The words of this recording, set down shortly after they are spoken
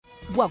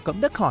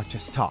Welcome to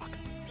Conscious Talk,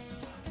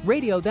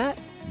 radio that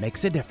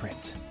makes a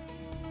difference.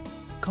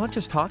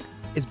 Conscious Talk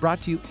is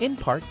brought to you in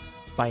part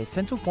by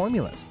Essential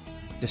Formulas,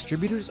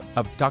 distributors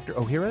of Dr.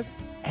 Ohhira's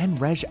and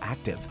Reg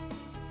Active,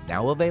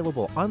 now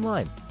available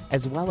online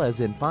as well as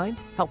in fine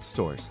health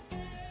stores.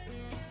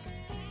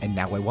 And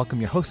now I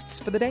welcome your hosts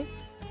for the day,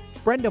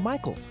 Brenda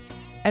Michaels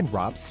and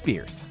Rob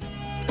Spears.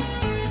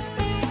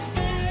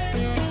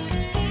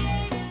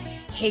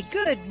 Hey,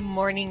 good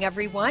morning,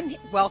 everyone.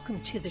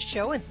 Welcome to the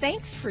show, and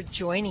thanks for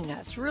joining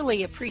us.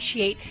 Really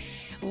appreciate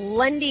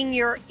lending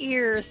your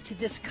ears to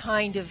this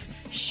kind of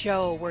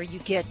show where you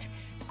get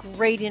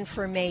great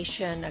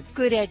information, a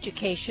good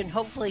education,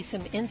 hopefully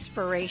some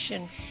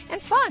inspiration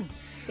and fun.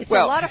 It's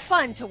a lot of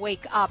fun to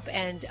wake up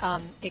and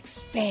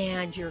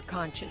expand your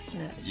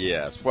consciousness.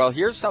 Yes. Well,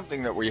 here's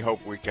something that we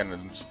hope we can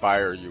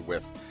inspire you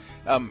with.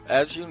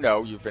 As you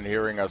know, you've been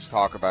hearing us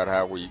talk about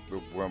how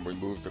when we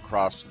moved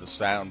across the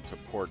Sound to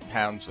Port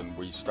Townsend,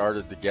 we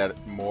started to get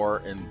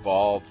more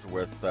involved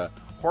with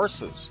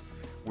horses.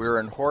 We're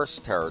in horse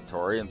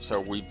territory, and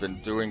so we've been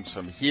doing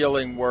some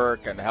healing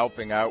work and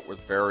helping out with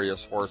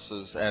various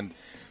horses. And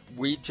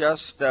we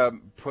just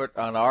put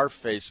on our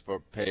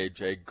Facebook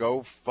page a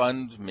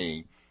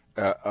GoFundMe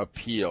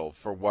appeal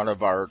for one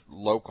of our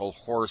local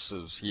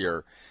horses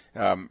here,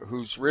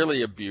 who's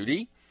really a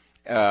beauty.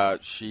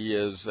 She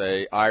is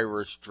a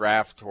Irish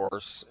draft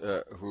horse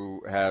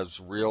who has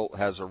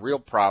a real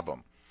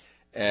problem,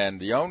 and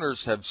the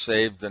owners have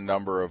saved a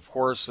number of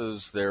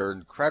horses. They're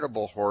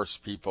incredible horse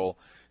people.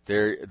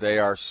 They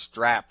are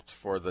strapped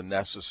for the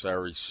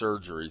necessary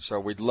surgery.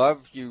 So we'd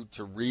love you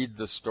to read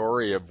the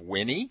story of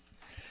Winnie.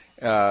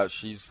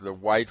 She's the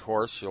white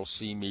horse. You'll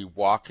see me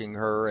walking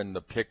her in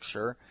the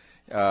picture,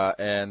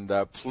 and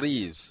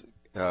please.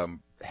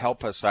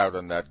 Help us out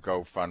on that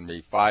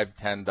GoFundMe, $5,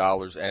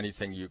 $10,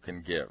 anything you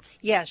can give.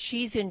 Yeah,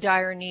 she's in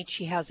dire need.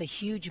 She has a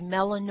huge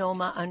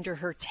melanoma under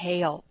her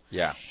tail.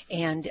 Yeah.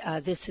 And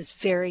this is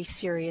very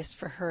serious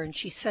for her, and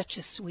she's such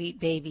a sweet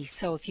baby.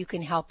 So if you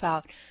can help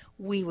out,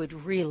 we would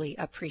really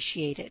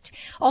appreciate it.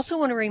 Also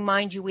want to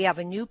remind you we have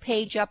a new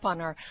page up on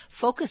our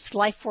Focused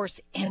Life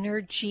Force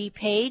Energy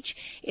page.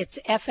 It's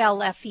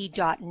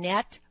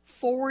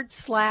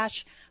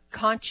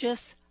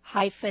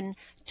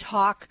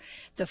flfe.net/conscious-talk.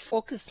 The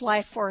Focused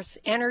Life Force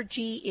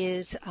Energy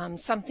is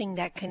something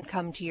that can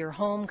come to your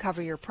home,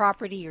 cover your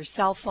property, your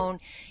cell phone.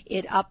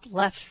 It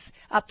uplifts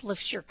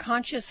your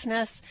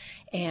consciousness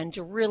and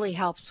really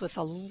helps with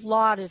a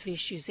lot of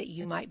issues that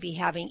you might be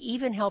having,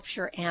 even helps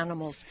your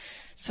animals.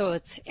 So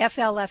it's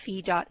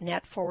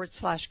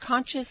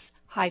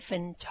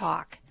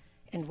flfe.net/conscious-talk.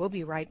 And we'll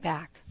be right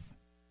back.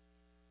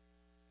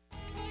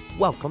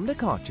 Welcome to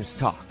Conscious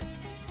Talk,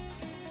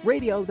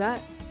 radio that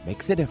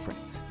makes a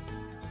difference.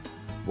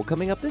 Well,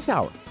 coming up this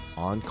hour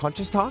on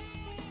Conscious Talk,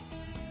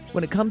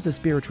 when it comes to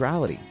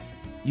spirituality,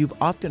 you've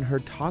often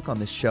heard talk on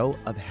this show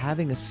of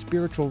having a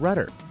spiritual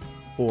rudder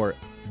or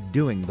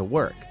doing the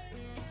work.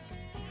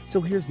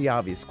 So here's the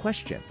obvious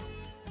question.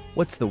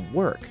 What's the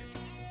work?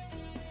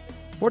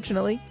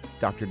 Fortunately,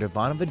 Dr.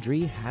 Divanna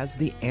VaDree has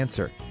the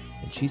answer,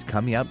 and she's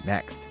coming up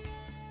next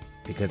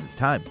because it's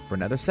time for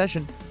another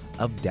session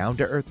of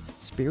down-to-earth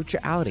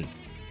spirituality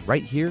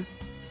right here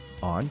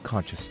on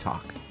Conscious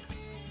Talk.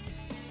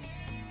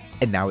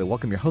 And now we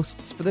welcome your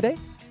hosts for the day,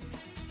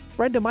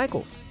 Brenda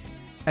Michaels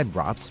and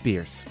Rob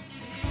Spears.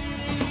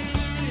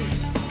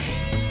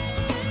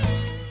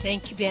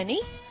 Thank you, Benny.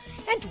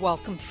 And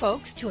welcome,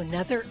 folks, to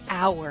another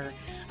hour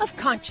of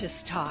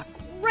Conscious Talk,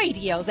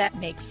 radio that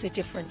makes a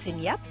difference.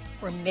 And yep,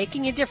 we're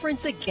making a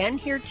difference again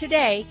here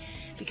today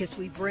because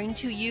we bring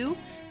to you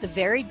the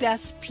very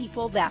best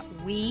people that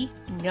we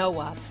know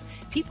of.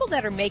 People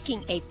that are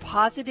making a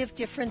positive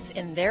difference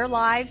in their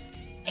lives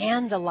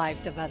and the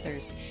lives of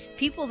others.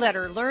 People that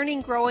are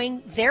learning,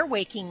 growing, they're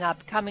waking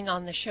up, coming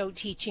on the show,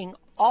 teaching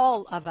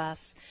all of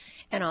us.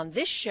 And on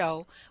this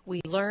show,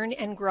 we learn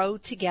and grow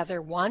together,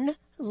 one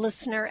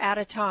listener at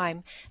a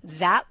time.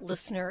 That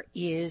listener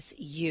is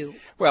you.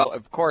 Well,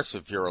 of course,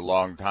 if you're a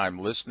long-time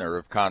listener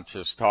of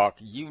Conscious Talk,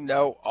 you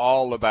know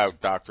all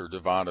about Dr.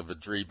 Divanna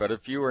VaDree. But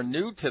if you are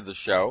new to the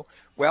show,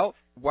 well,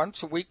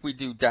 once a week we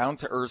do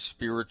down-to-earth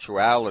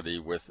spirituality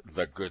with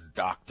the good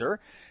doctor.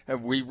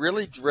 And we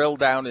really drill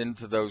down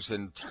into those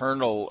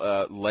internal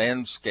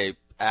landscape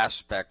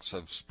aspects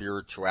of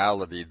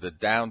spirituality, the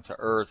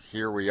down-to-earth,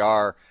 here we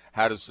are,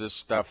 how does this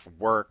stuff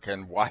work,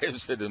 and why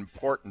is it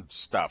important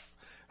stuff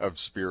of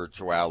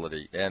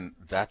spirituality? And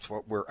that's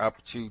what we're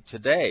up to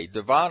today.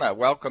 Divanna,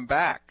 welcome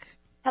back.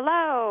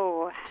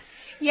 Hello.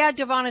 Yeah,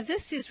 Divanna,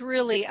 this is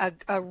really a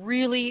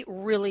really,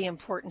 really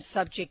important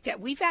subject that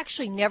we've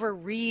actually never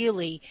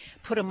really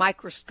put a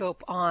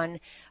microscope on,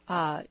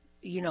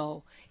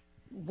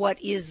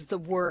 what is the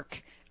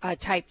work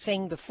type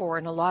thing before.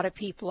 And a lot of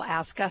people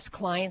ask us,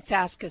 clients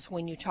ask us,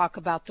 when you talk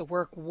about the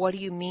work, what do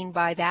you mean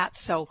by that?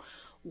 So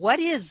what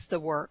is the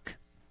work?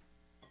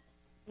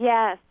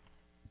 Yes.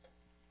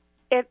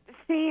 It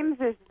seems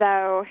as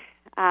though,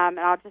 and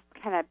I'll just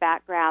kind of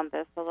background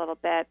this a little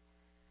bit,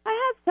 I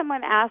had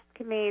someone ask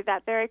me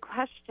that very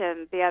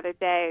question the other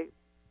day.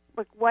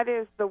 like, what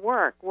is the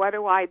work? What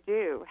do I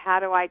do? How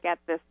do I get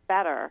this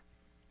better?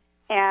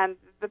 And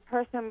the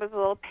person was a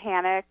little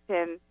panicked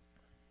and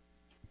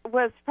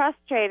was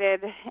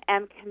frustrated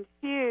and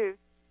confused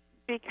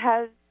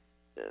because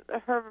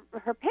her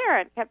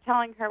parent kept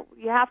telling her,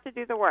 you have to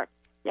do the work.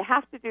 You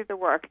have to do the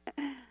work.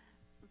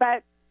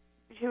 But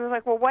she was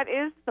like, well, what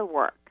is the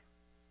work?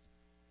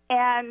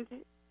 And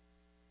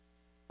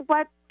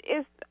what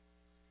is,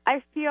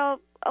 I feel,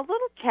 a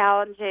little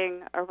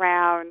challenging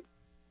around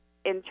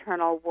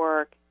internal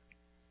work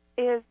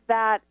is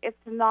that it's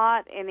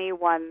not any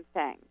one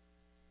thing.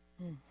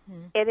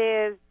 Mm-hmm. It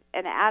is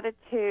an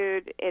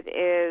attitude, it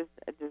is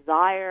a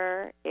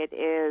desire, it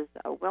is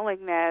a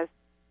willingness,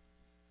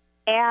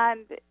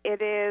 and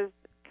it is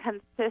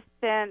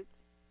consistent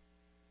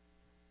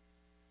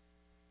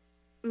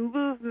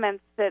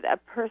movements that a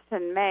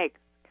person makes,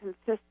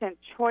 consistent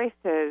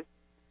choices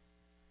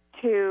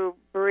to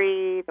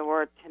breathe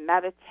or to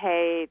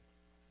meditate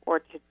or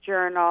to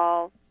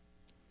journal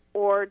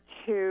or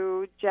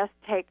to just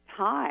take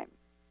time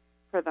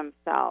for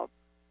themselves.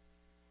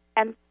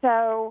 And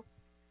so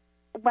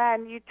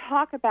when you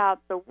talk about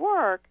the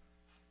work,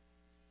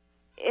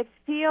 it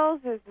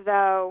feels as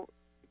though,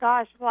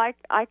 gosh, well,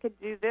 I could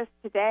do this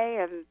today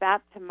and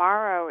that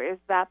tomorrow. Is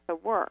that the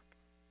work?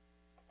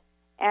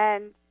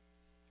 And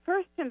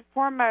first and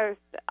foremost,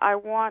 I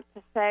want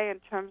to say in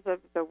terms of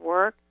the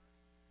work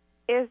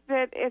is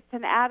that it's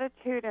an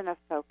attitude and a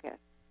focus.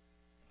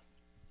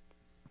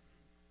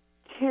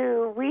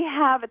 We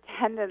have a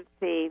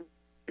tendency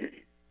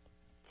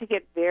to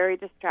get very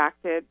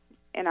distracted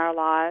in our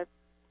lives,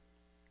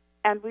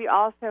 and we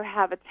also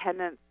have a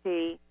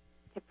tendency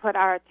to put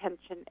our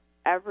attention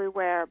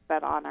everywhere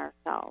but on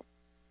ourselves.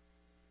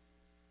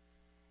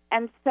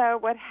 And so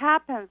what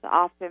happens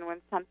often when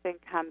something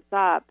comes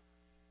up,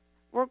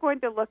 we're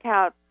going to look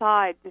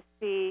outside to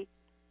see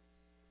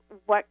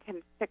what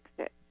can fix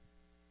it.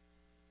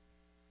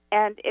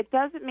 And it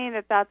doesn't mean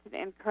that that's an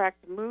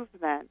incorrect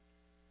movement,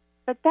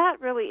 but that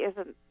really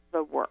isn't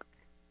the work.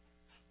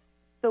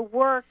 The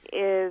work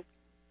is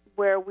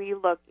where we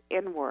look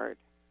inward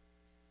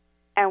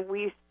and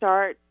we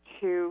start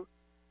to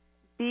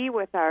be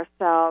with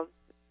ourselves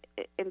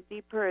in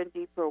deeper and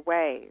deeper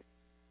ways,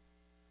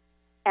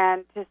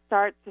 and to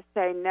start to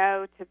say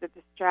no to the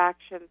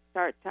distraction,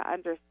 start to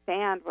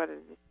understand what a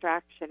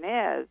distraction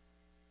is,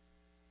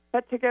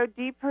 but to go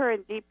deeper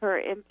and deeper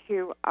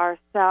into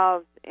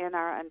ourselves, in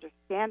our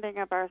understanding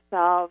of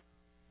ourselves,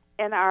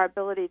 in our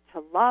ability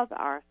to love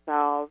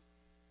ourselves,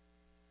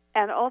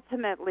 and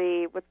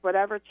ultimately, with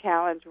whatever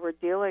challenge we're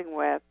dealing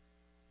with,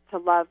 to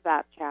love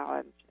that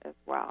challenge as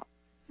well.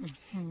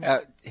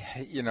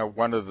 Mm-hmm.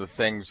 One of the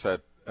things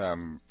that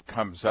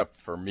comes up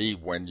for me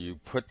when you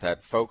put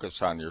that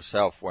focus on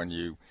yourself, when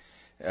you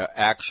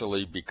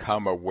actually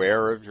become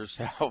aware of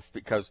yourself,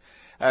 because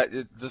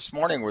this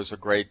morning was a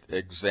great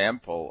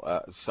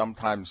example.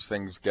 Sometimes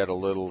things get a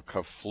little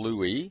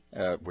kaflooey,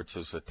 which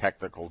is a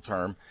technical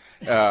term,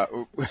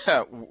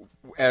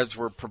 as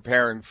we're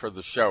preparing for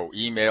the show.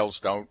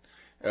 Emails don't,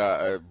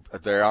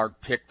 they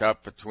aren't picked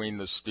up between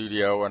the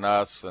studio and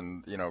us,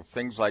 and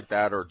things like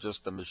that, or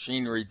just the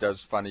machinery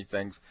does funny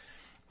things.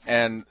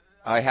 And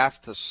I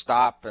have to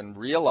stop and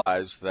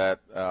realize that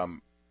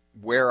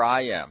where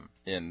I am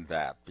in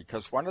that,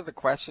 because one of the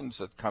questions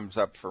that comes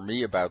up for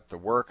me about the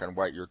work and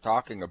what you're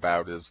talking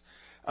about is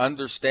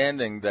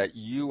understanding that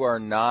you are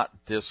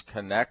not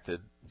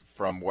disconnected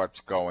from what's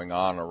going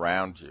on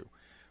around you.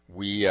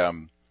 We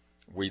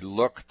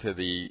look to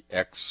the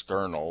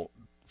external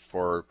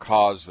for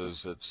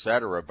causes,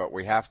 etc., but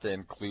we have to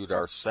include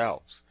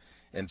ourselves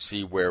and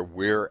see where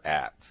we're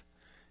at.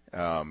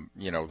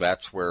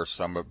 That's where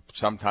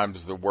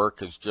sometimes the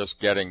work is just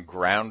getting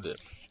grounded.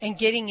 And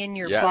getting in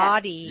your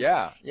body.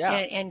 Yeah.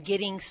 And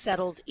getting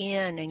settled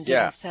in and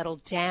getting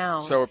settled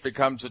down. So it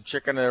becomes a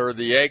chicken or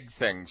the egg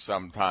thing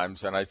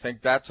sometimes, and I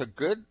think that's a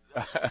good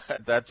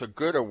that's a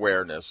good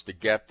awareness to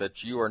get,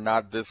 that you are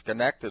not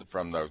disconnected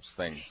from those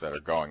things that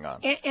are going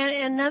on. And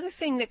another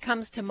thing that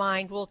comes to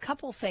mind, well, a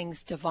couple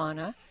things,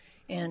 Divanna,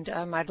 and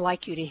I'd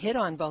like you to hit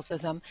on both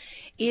of them,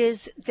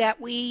 is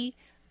that we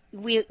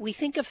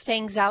think of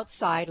things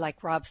outside,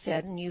 like Rob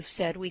said, and you've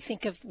said,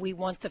 we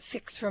want the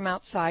fix from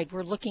outside.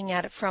 We're looking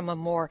at it from a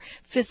more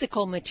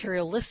physical,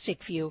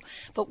 materialistic view,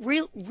 but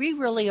we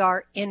really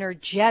are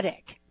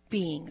energetic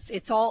beings.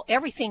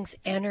 Everything's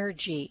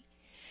energy.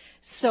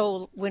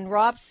 So when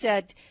Rob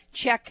said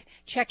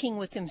checking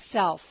with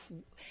himself,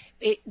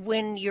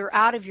 when you're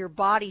out of your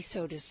body,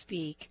 so to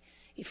speak,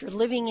 if you're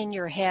living in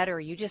your head or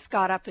you just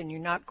got up and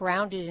you're not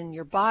grounded in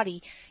your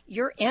body,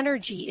 your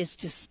energy is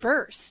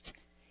dispersed.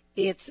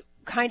 It's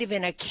kind of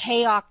in a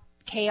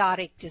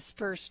chaotic,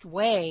 dispersed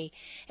way,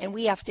 and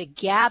we have to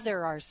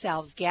gather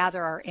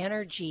our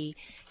energy,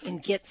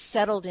 and get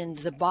settled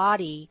into the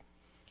body.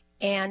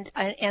 And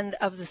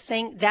of the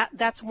thing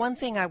that's one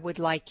thing I would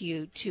like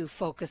you to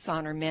focus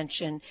on or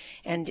mention.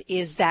 And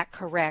is that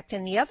correct?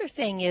 And the other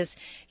thing is,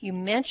 you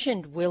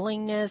mentioned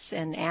willingness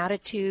and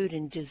attitude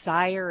and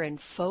desire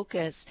and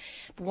focus.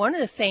 One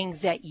of the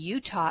things that you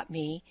taught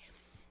me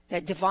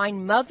that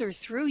Divine Mother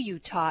through you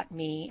taught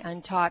me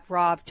and taught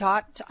Rob,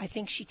 I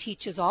think she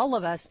teaches all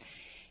of us,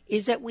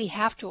 is that we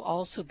have to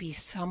also be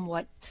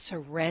somewhat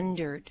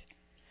surrendered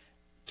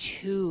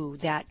to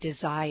that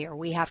desire.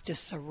 We have to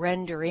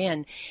surrender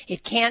in.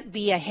 It can't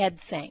be a head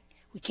thing.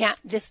 We can't,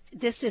 this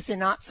is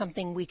not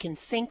something we can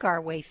think our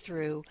way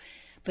through,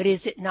 but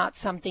is it not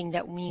something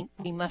that we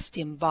must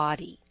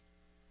embody?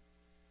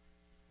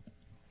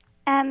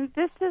 And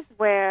this is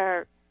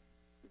where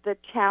the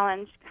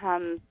challenge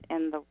comes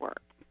in the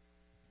work.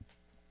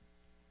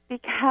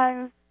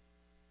 Because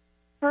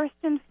first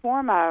and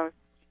foremost,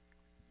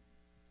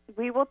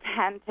 we will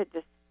tend to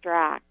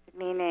distract,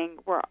 meaning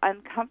we're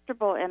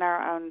uncomfortable in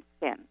our own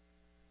skin.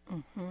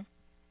 Mm-hmm.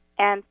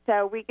 And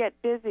so we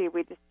get busy,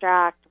 we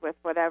distract with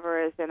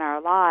whatever is in our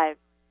lives,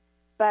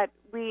 but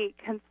we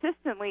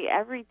consistently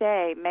every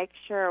day make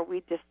sure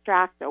we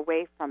distract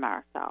away from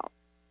ourselves.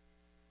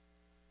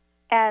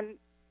 And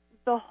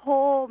the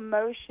whole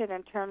motion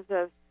in terms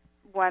of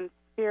one's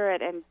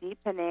spirit and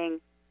deepening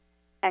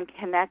and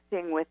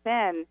connecting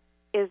within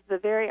is the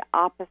very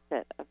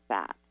opposite of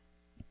that.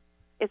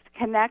 It's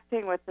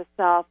connecting with the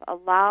self,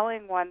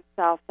 allowing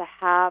oneself to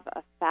have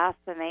a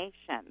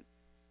fascination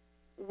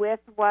with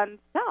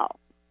oneself.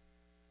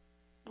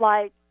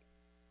 Like,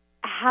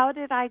 how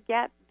did I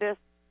get this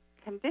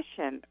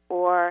condition?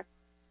 Or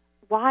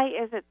why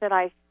is it that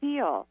I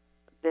feel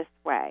this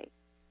way?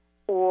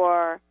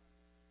 Or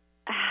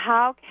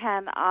how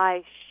can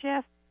I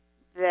shift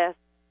this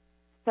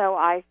so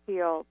I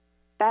feel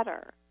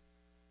better?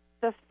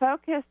 The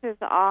focus is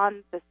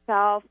on the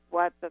self,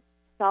 what the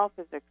self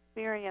is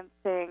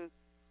experiencing.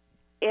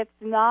 It's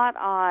not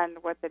on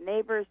what the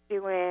neighbor's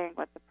doing,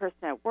 what the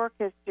person at work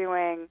is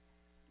doing,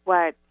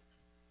 what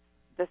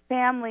the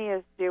family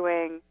is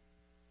doing.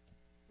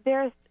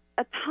 There's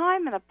a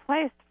time and a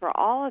place for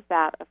all of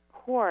that, of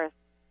course,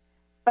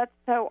 but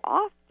so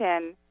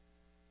often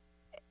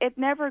it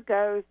never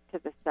goes to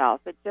the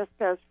self. It just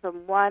goes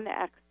from one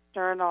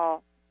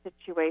external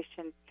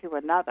situation to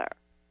another.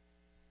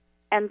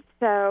 And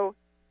so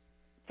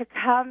to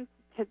come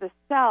to the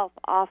self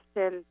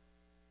often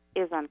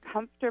is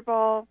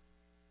uncomfortable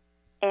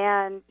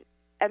and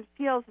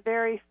feels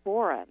very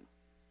foreign.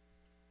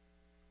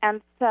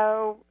 And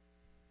so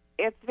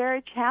it's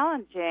very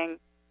challenging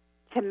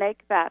to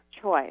make that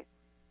choice.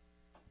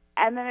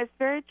 And then it's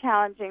very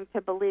challenging to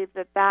believe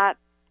that that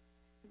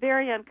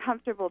very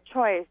uncomfortable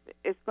choice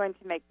is going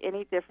to make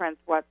any difference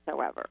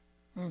whatsoever.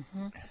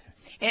 Mm-hmm.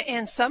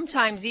 And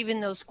sometimes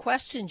even those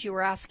questions you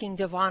were asking,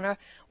 Divanna,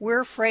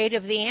 we're afraid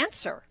of the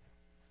answer.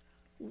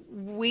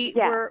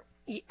 We're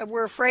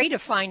afraid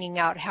of finding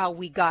out how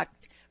we got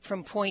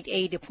from point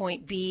A to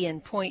point B,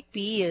 and point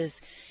B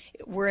is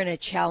we're in a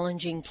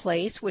challenging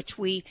place, which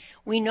we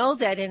know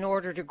that in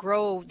order to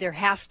grow, there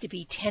has to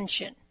be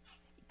tension.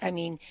 I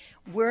mean,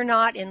 we're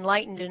not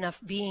enlightened enough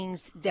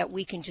beings that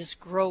we can just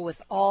grow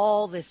with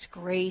all this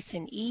grace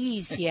and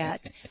ease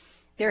yet.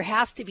 There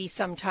has to be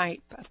some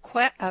type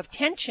of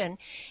tension.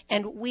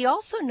 And we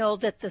also know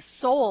that the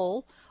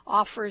soul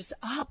offers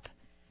up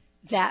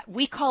that,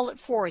 we call it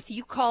forth.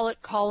 You call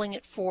it calling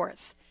it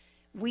forth.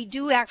 We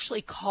do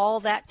actually call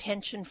that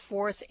tension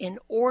forth in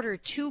order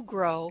to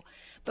grow.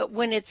 But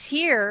when it's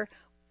here,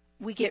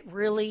 we get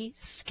really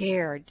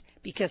scared,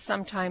 because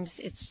sometimes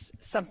it's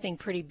something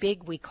pretty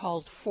big we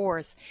called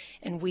forth,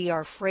 and we are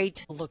afraid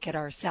to look at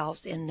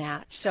ourselves in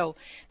that. So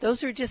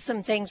those are just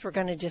some things we're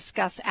going to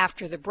discuss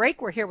after the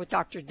break. We're here with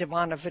Dr.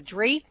 Divanna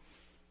VaDree,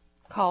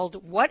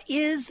 called What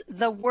is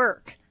the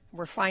Work?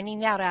 We're finding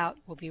that out.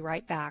 We'll be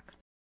right back.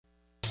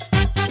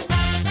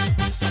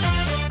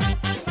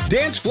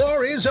 Dance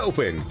floor is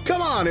open.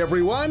 Come on,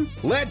 everyone.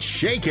 Let's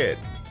shake it.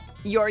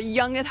 You're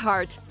young at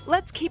heart.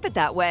 Let's keep it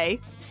that way.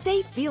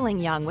 Stay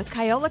feeling young with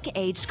Kyolic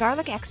Aged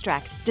Garlic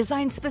Extract,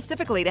 designed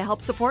specifically to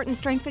help support and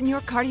strengthen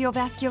your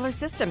cardiovascular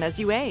system as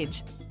you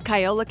age.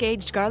 Kyolic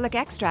Aged Garlic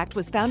Extract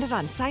was founded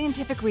on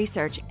scientific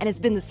research and has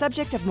been the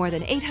subject of more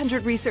than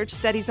 800 research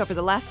studies over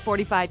the last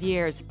 45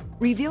 years,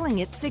 revealing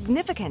its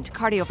significant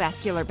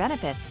cardiovascular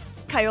benefits.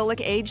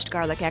 Kyolic Aged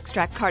Garlic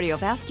Extract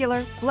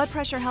cardiovascular, blood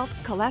pressure health,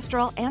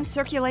 cholesterol, and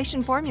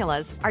circulation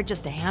formulas are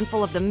just a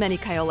handful of the many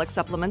Kyolic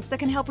supplements that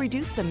can help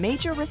reduce the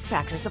major risk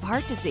factors of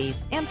heart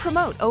disease and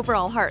promote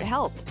overall heart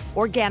health.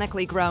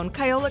 Organically grown,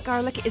 Kyolic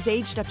garlic is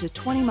aged up to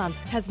 20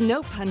 months, has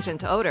no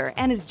pungent odor,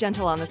 and is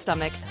gentle on the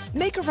stomach.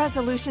 Make a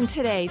resolution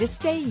today to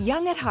stay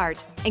young at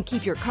heart and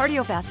keep your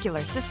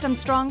cardiovascular system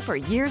strong for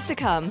years to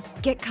come.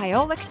 Get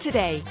Kyolic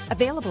today.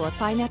 Available at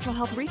fine natural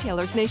health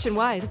retailers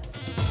nationwide.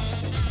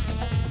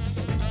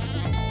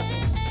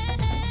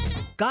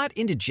 Got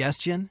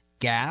indigestion,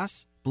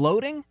 gas,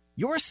 bloating?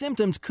 Your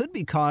symptoms could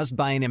be caused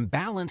by an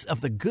imbalance of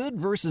the good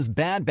versus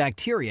bad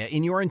bacteria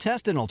in your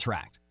intestinal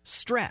tract.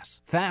 Stress,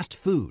 fast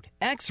food,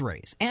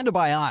 x-rays,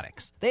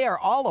 antibiotics, they are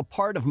all a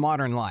part of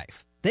modern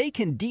life. They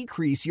can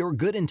decrease your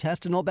good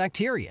intestinal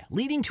bacteria,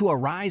 leading to a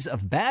rise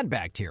of bad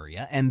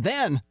bacteria and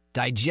then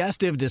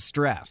digestive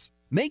distress.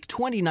 Make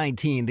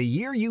 2019 the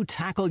year you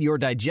tackle your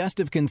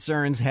digestive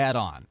concerns head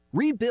on.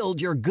 Rebuild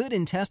your good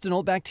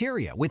intestinal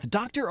bacteria with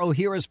Dr.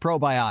 Ohhira's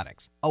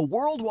Probiotics, a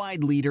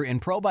worldwide leader in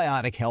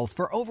probiotic health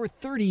for over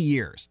 30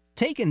 years.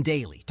 Taken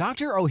daily,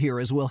 Dr.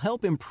 Ohhira's will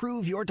help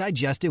improve your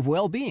digestive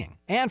well-being.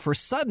 And for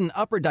sudden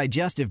upper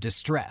digestive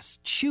distress,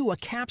 chew a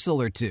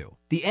capsule or two.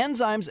 The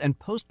enzymes and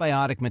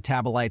postbiotic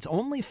metabolites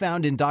only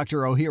found in Dr.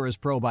 Ohhira's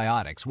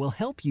Probiotics will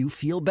help you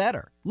feel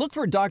better. Look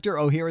for Dr.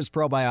 Ohhira's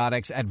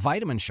Probiotics at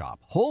Vitamin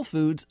Shop, Whole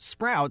Foods,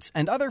 Sprouts,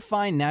 and other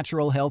fine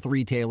natural health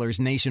retailers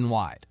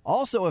nationwide.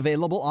 Also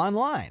available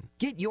online.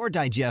 Get your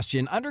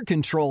digestion under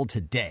control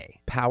today.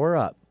 Power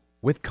up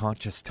with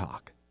Conscious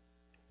Talk.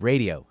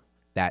 Radio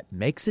that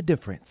makes a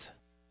difference.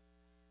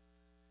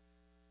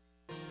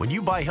 When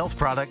you buy health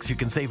products, you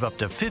can save up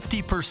to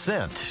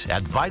 50%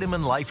 at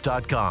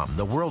VitaminLife.com,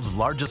 the world's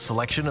largest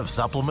selection of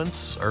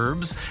supplements,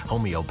 herbs,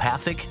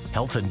 homeopathic,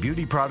 health and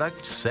beauty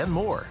products, and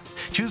more.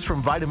 Choose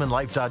from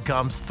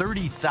VitaminLife.com's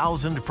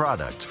 30,000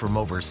 products from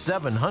over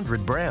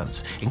 700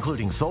 brands,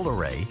 including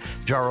Solaray,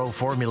 Jarrow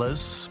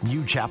Formulas,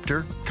 New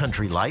Chapter,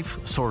 Country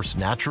Life, Source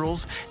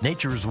Naturals,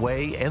 Nature's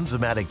Way,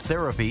 Enzymatic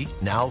Therapy,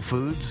 Now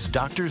Foods,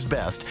 Doctor's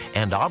Best,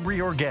 and Aubrey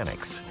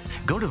Organics.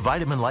 Go to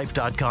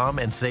VitaminLife.com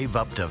and save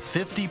up to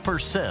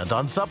 50%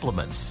 on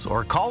supplements,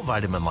 or call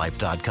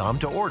VitaminLife.com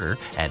to order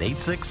at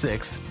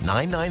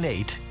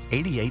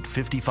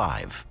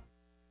 866-998-8855.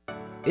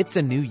 It's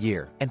a new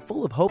year and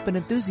full of hope and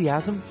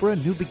enthusiasm for a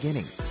new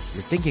beginning.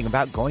 You're thinking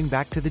about going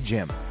back to the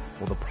gym.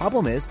 Well, the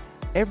problem is,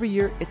 every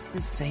year it's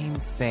the same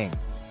thing.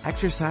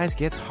 Exercise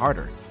gets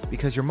harder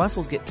because your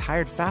muscles get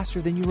tired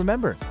faster than you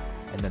remember.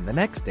 And then the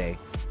next day,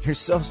 you're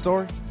so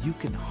sore you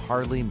can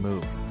hardly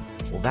move.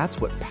 Well, that's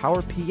what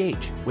Power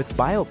pH with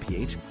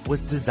BioPH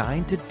was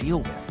designed to deal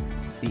with.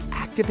 The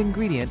active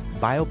ingredient,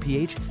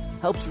 BioPH,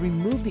 helps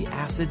remove the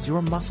acids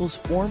your muscles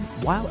form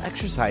while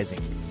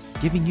exercising,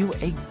 giving you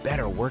a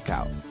better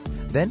workout.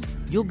 Then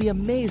you'll be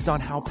amazed on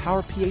how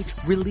Power pH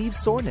relieves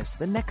soreness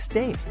the next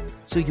day,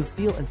 so you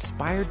feel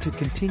inspired to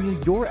continue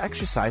your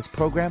exercise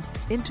program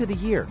into the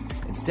year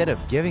instead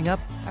of giving up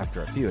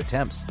after a few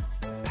attempts.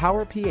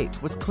 Power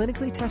pH was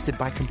clinically tested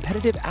by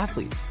competitive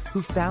athletes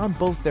who found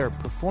both their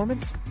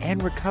performance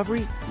and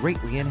recovery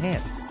greatly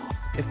enhanced.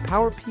 If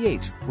Power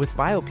pH with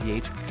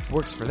BioPH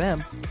works for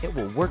them, it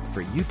will work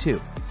for you too.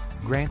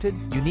 Granted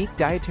unique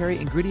dietary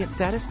ingredient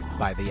status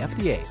by the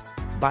FDA.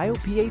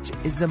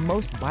 BioPH is the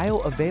most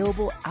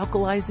bioavailable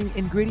alkalizing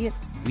ingredient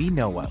we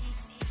know of.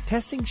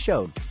 Testing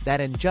showed that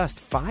in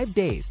just 5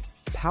 days,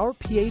 Power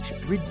pH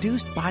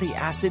reduced body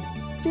acid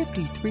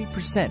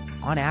 53%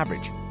 on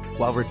average,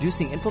 while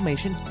reducing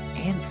inflammation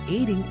and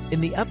aiding in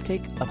the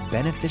uptake of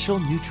beneficial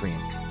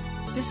nutrients.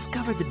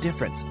 Discover the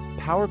difference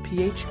Power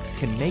pH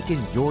can make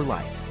in your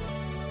life.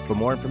 For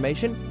more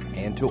information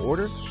and to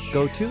order,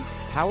 go to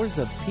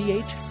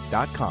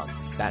powersofph.com.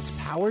 That's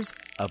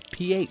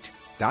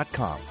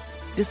powersofph.com.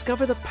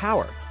 Discover the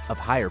power of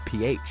higher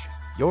pH.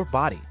 Your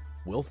body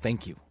will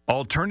thank you.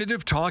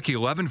 Alternative Talk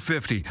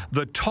 1150,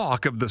 the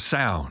talk of the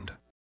sound.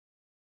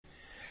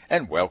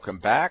 And welcome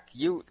back.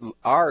 You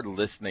are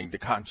listening to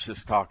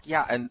Conscious Talk.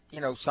 Yeah, and,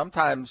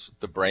 sometimes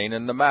the brain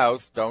and the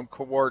mouth don't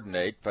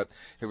coordinate, but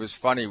it was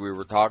funny. We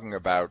were talking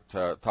about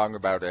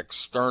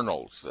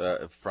externals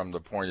from the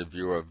point of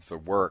view of the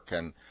work.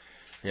 And,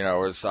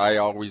 as I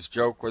always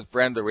joke with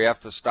Brenda, we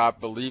have to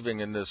stop believing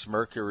in this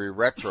Mercury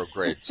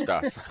retrograde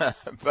stuff.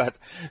 But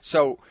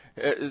so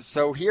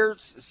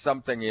here's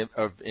something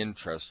of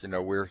interest.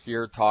 We're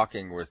here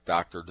talking with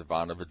Dr.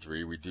 Divanna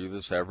VaDree. We do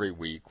this every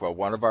week. Well,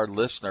 one of our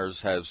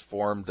listeners has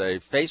formed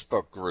a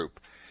Facebook group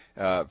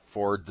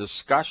for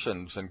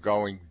discussions and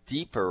going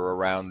deeper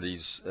around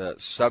these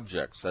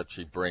subjects that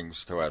she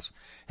brings to us.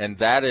 And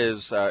that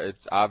is,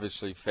 it's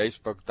obviously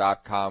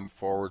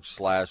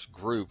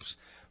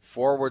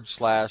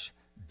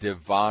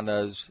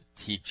facebook.com/groups/Divanna's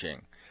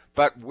teaching.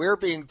 But we're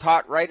being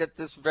taught right at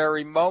this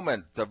very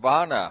moment,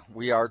 Divanna,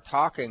 we are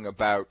talking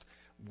about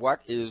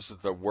what is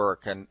the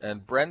work,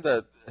 and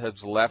Brenda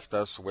has left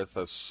us with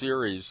a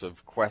series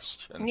of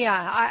questions.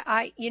 Yeah,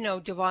 I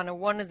Divanna,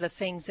 one of the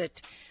things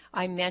that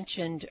I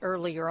mentioned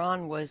earlier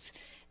on was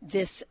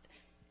this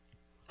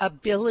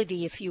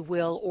ability, if you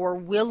will, or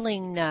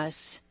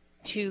willingness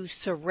to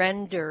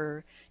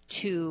surrender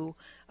to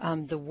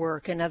the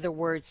work. In other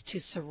words, to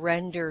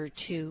surrender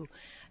to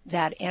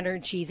that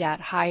energy, that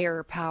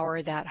higher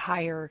power, that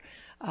higher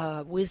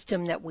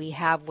wisdom that we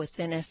have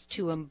within us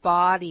to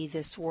embody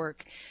this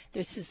work.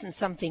 This isn't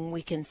something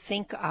we can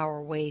think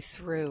our way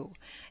through,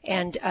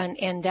 and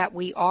that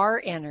we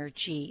are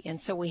energy, and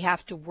so we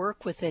have to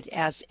work with it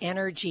as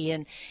energy.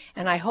 And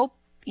I hope,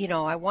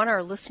 I want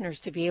our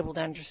listeners to be able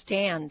to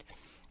understand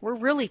we're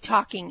really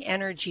talking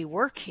energy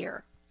work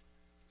here.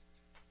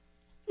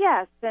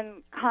 Yes,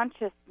 and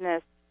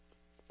consciousness,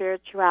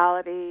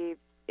 spirituality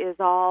is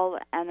all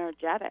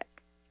energetic.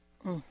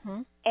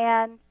 Mm-hmm.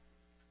 And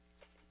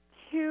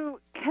to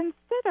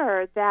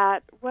consider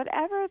that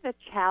whatever the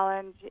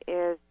challenge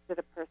is that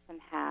a person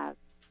has,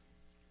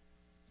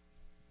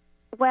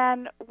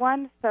 when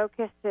one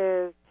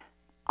focuses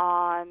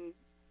on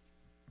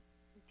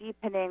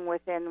deepening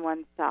within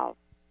oneself,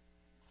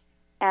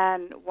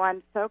 and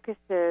one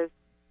focuses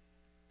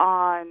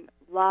on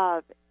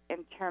love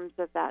in terms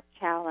of that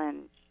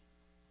challenge,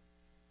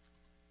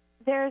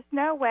 there's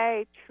no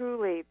way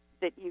truly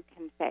that you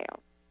can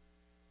fail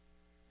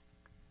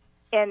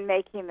in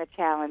making the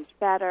challenge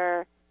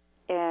better,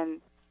 in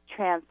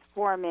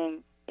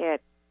transforming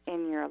it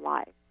in your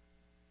life.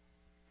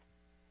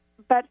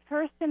 But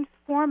first and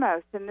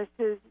foremost, and this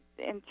is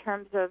in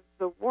terms of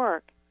the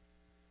work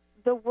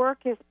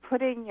is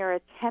putting your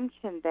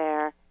attention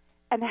there,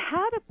 and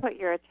how to put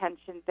your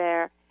attention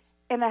there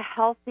in a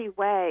healthy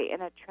way,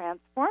 in a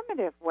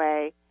transformative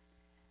way,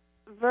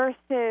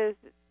 versus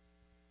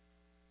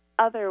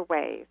other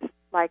ways,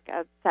 like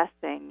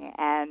obsessing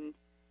and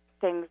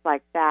things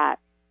like that.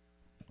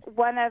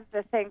 One of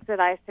the things that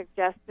I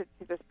suggested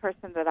to this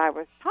person that I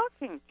was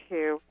talking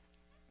to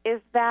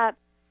is that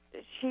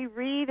she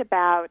read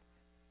about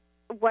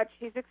what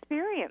she's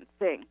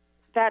experiencing,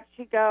 that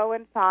she go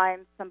and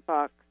find some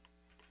books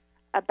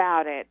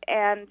about it.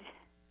 And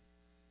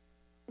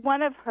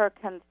one of her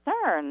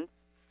concerns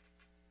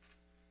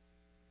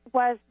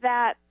was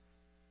that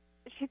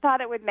she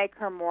thought it would make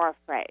her more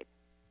afraid.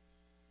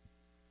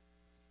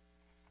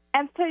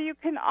 And so you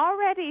can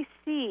already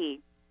see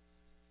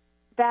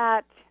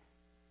that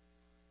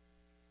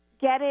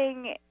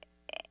getting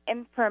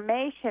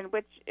information,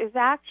 which is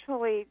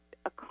actually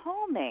a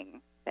calming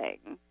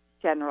thing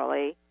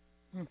generally,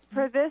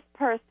 for this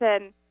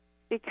person,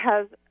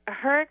 because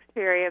her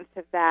experience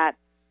of that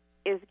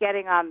is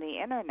getting on the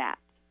internet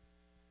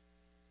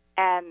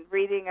and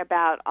reading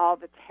about all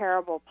the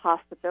terrible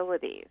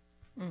possibilities.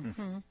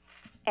 Mm-hmm.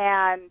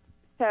 And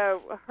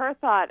so her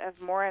thought of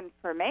more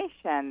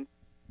information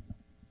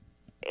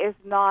is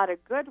not a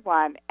good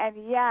one.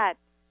 And yet,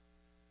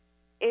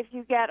 if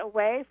you get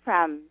away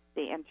from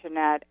the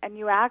internet and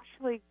you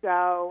actually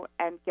go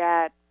and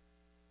get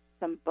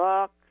some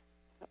books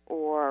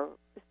or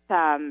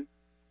some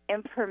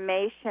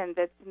information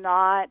that's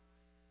not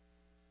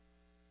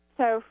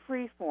so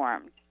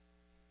free-formed,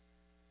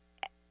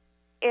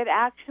 it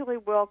actually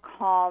will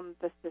calm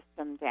the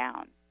system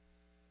down.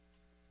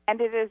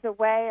 And it is a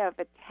way of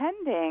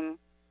attending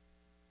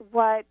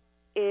what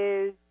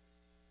is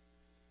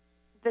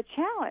the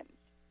challenge,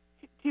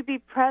 to be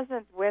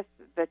present with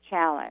the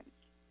challenge.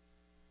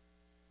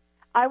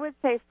 I would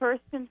say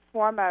first and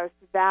foremost,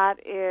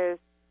 that is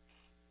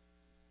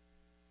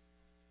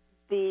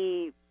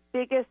the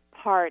biggest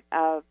part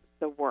of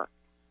the work.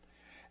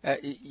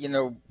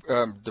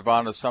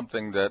 Divanna,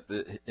 something that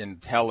in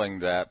telling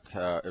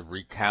that,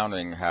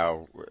 recounting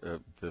how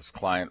this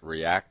client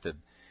reacted,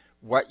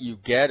 what you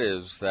get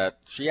is that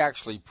she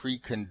actually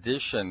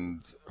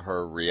preconditioned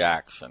her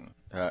reaction.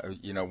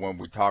 When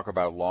we talk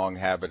about long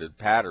habited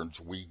patterns,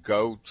 we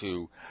go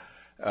to,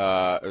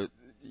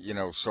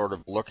 sort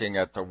of looking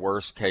at the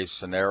worst case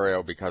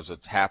scenario because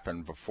it's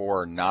happened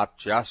before, not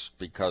just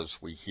because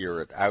we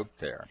hear it out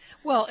there.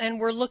 Well, and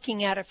we're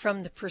looking at it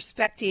from the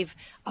perspective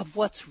of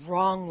what's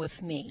wrong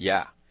with me.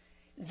 Yeah.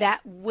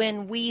 That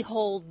when we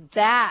hold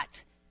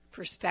that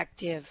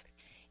perspective,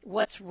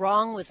 what's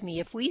wrong with me,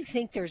 if we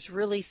think there's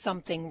really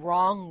something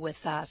wrong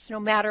with us, no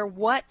matter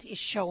what is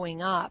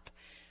showing up,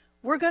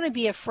 we're going to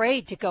be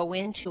afraid to go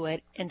into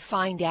it and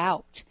find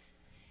out.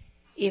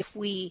 If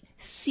we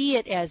see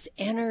it as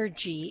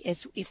energy,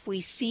 if we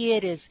see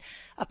it as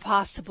a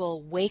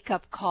possible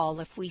wake-up call,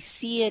 if we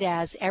see it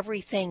as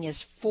everything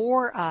is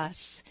for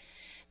us,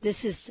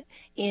 this is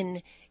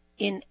in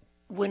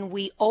when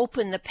we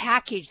open the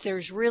package,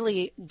 there's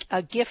really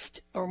a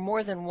gift or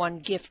more than one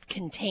gift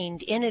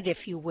contained in it,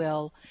 if you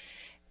will,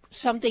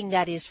 something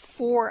that is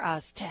for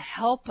us to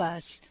help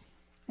us.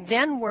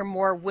 Then we're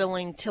more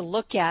willing to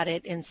look at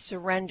it and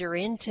surrender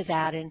into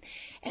that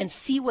and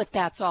see what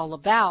that's all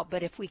about.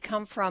 But if we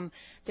come from,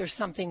 there's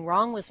something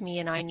wrong with me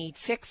and I need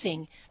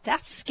fixing,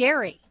 that's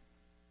scary.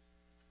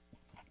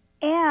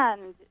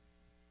 And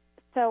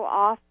so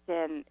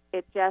often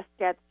it just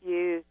gets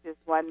used as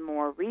one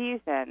more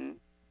reason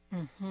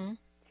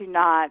to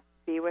not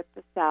be with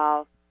the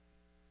self,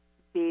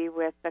 be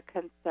with the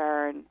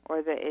concern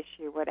or the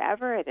issue,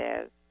 whatever it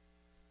is.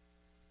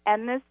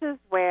 And this is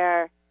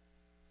where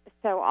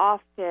so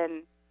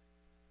often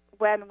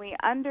when we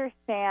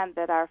understand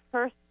that our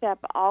first step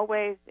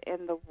always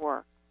in the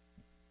work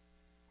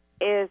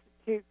is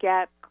to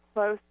get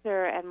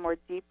closer and more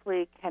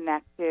deeply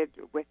connected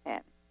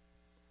within.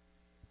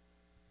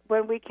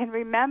 When we can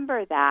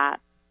remember that,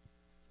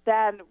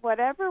 then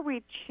whatever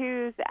we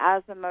choose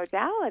as a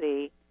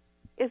modality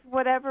is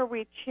whatever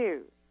we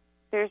choose.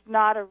 There's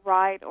not a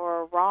right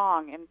or a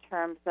wrong in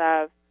terms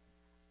of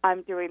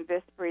I'm doing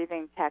this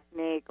breathing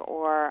technique,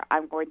 or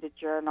I'm going to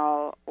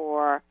journal,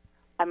 or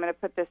I'm going to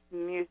put this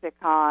music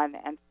on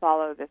and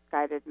follow this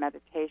guided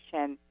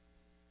meditation.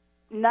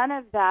 None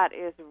of that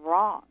is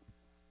wrong.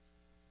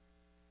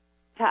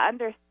 To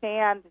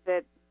understand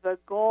that the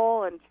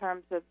goal in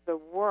terms of the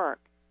work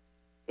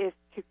is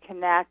to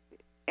connect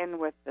in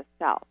with the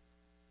self,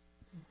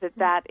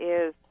 that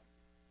is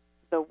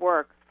the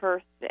work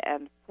first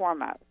and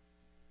foremost.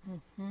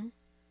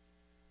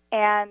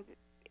 And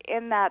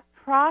in that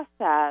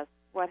process,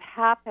 what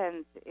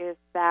happens is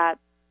that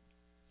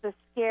the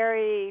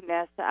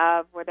scariness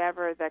of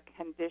whatever the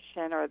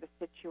condition or the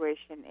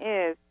situation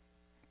is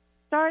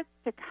starts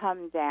to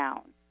come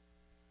down.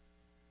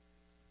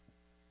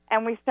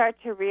 And we start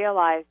to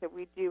realize that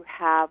we do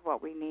have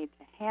what we need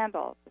to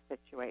handle the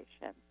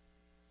situation.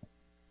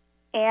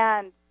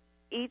 And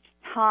each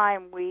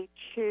time we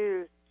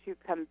choose to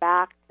come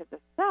back to the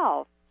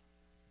self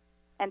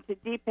and to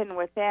deepen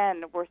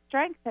within, we're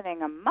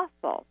strengthening a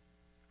muscle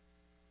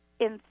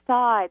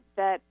inside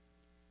that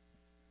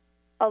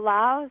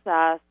allows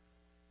us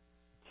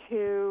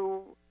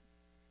to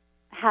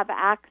have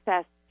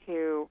access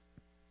to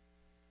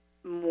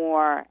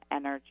more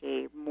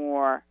energy,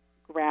 more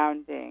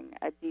grounding,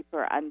 a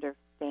deeper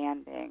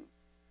understanding,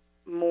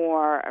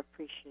 more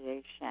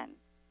appreciation,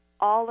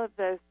 all of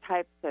those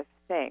types of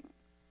things.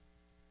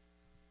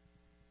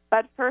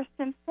 But first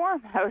and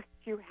foremost,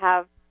 you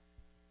have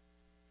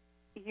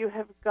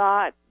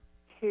got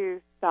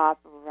to stop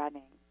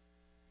running.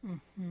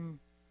 Mm-hmm.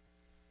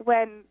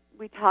 When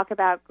we talk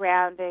about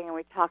grounding and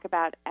we talk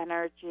about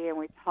energy and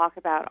we talk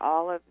about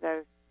all of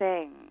those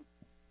things,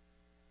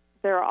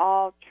 they're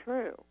all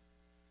true.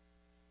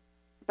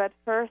 But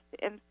first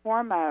and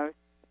foremost,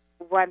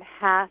 one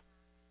has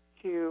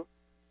to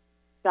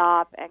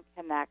stop and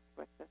connect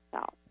with the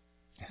self.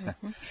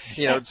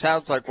 You know, it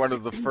sounds like one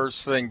of the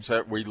first things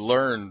that we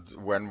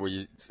learned when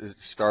we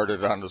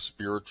started on a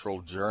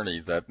spiritual journey,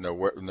 that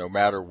no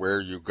matter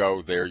where you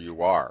go, there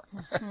you are.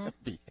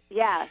 Mm-hmm.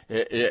 Yes.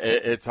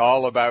 It's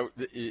all about,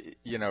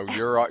 you know,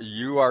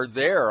 you are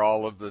there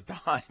all of the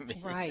time.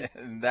 Right.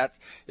 And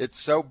it's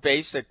so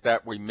basic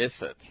that we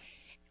miss it.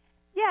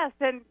 Yes,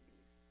 and,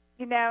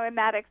 you know, in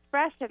that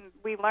expression,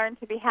 we learn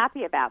to be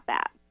happy about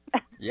that.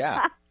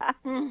 Yeah.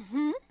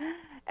 Mm-hmm.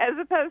 As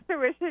opposed to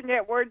wishing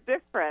it were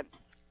different.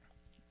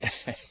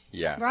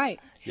 Yeah. Right.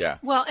 Yeah.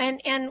 Well,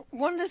 and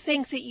one of the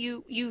things that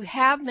you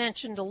have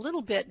mentioned a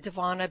little bit,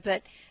 Divanna,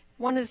 but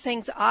one of the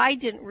things I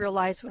didn't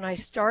realize when I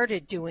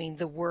started doing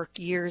the work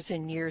years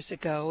and years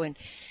ago, and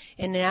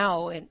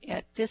now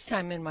at this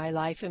time in my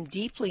life I'm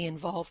deeply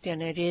involved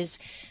in it, is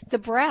the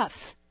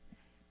breath.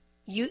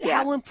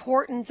 How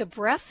important the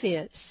breath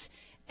is,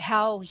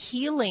 how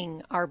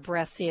healing our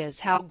breath is,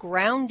 how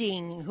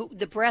grounding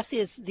the breath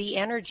is, the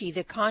energy,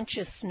 the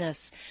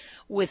consciousness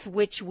with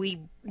which we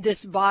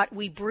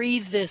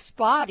breathe this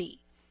body,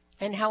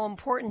 and how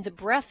important the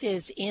breath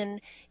is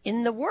in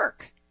the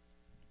work.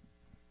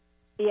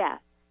 Yes.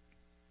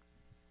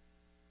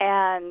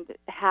 And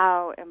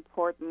how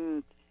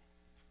important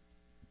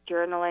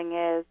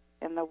journaling is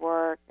in the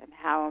work, and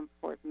how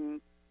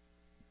important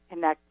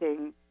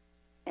connecting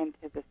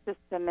into the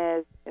system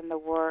is in the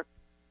work.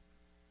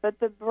 But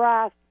the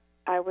breath,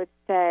 I would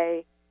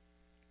say,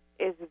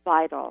 is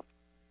vital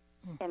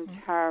in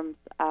terms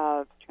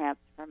of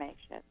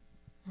transformation.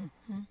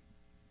 Mm-hmm.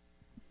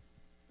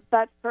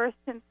 But first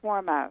and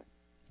foremost,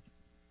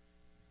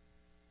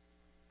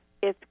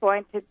 it's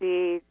going to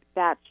be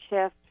that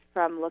shift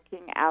from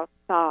looking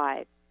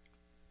outside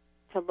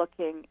to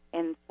looking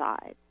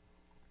inside.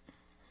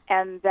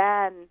 And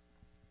then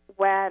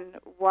when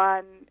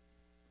one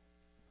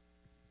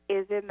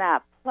is in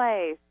that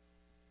place,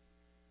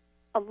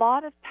 a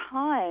lot of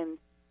times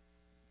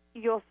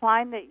you'll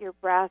find that your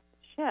breath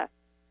shifts.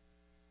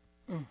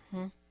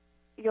 Mm-hmm.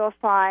 You'll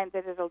find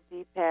that it'll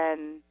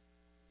deepen.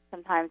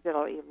 Sometimes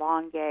it'll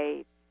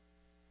elongate.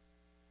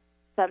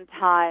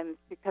 Sometimes,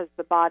 because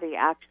the body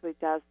actually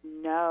does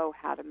know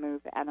how to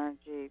move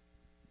energy,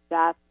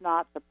 that's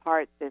not the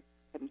part that's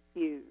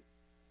confused.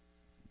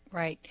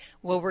 Right.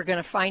 Well, we're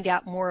going to find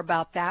out more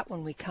about that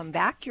when we come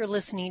back. You're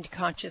listening to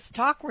Conscious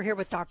Talk. We're here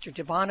with Dr.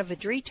 Divanna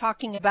VaDree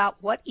talking about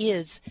what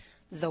is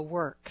the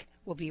work.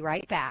 We'll be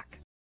right back.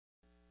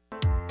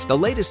 The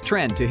latest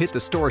trend to hit the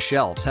store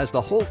shelves has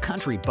the whole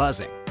country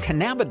buzzing.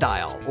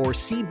 Cannabidiol, or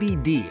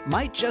CBD,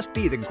 might just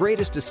be the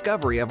greatest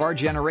discovery of our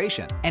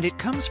generation, and it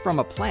comes from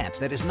a plant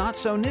that is not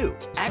so new,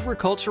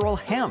 agricultural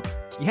hemp.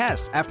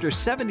 Yes, after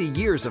 70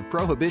 years of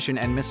prohibition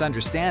and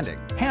misunderstanding,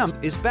 hemp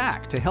is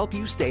back to help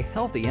you stay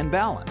healthy and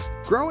balanced.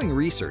 Growing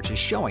research is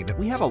showing that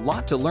we have a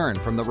lot to learn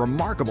from the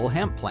remarkable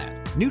hemp plant.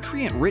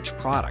 Nutrient-rich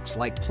products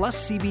like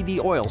Plus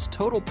CBD Oil's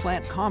Total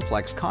Plant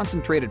Complex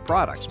concentrated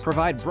products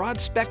provide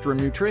broad-spectrum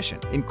nutrition,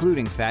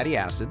 including fatty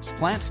acids,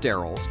 plant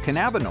sterols,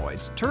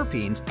 cannabinoids,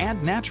 terpenes,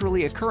 and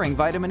naturally occurring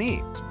vitamin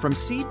E. From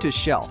seed to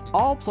shelf,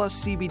 all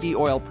Plus CBD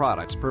Oil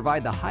products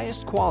provide the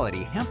highest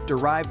quality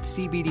hemp-derived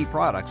CBD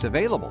products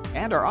available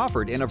and are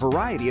offered in a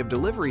variety of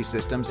delivery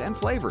systems and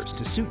flavors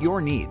to suit your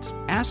needs.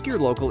 Ask your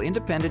local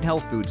independent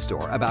health food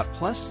store about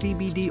Plus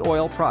CBD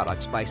Oil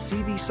products by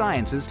CV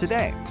Sciences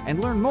today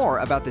and learn more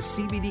about the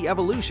CBD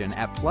evolution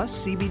at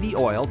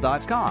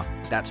pluscbdoil.com.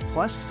 That's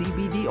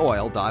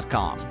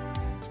pluscbdoil.com.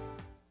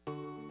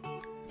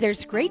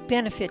 There's great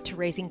benefit to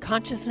raising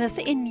consciousness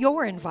in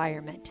your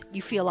environment.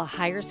 You feel a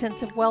higher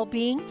sense of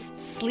well-being,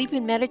 sleep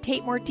and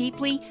meditate more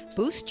deeply,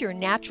 boost your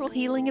natural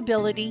healing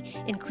ability,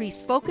 increase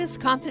focus,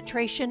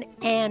 concentration,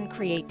 and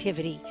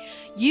creativity.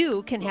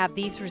 You can have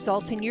these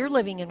results in your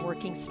living and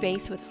working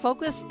space with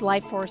Focused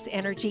Life Force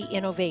Energy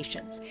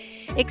Innovations.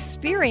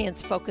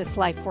 Experience Focused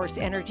Life Force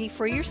Energy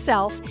for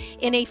yourself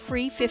in a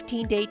free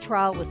 15-day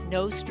trial with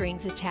no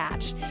strings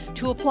attached.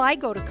 To apply,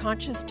 go to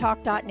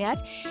ConsciousTalk.net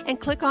and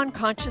click on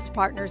Conscious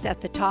Partners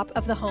at the top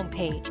of the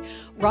homepage.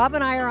 Rob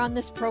and I are on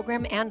this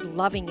program and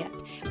loving it.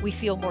 We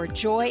feel more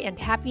joy and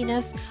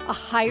happiness, a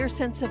higher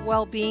sense of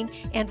well-being,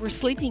 and we're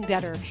sleeping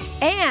better.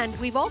 And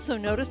we've also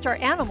noticed our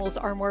animals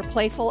are more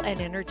playful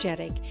and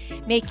energetic.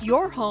 Make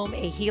your home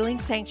a healing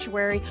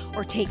sanctuary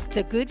or take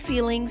the good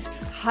feelings,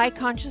 high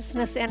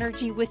consciousness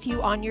energy with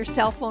you on your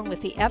cell phone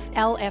with the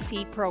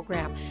FLFE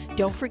program.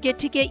 Don't forget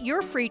to get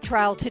your free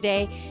trial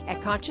today at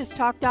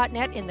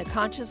ConsciousTalk.net in the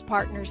Conscious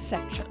Partners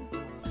section.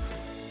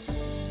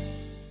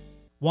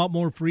 Want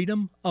more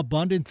freedom,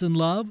 abundance, and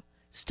love?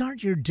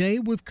 Start your day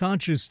with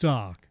Conscious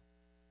Talk.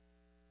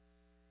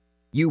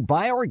 You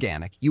buy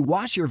organic, you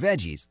wash your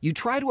veggies, you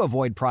try to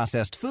avoid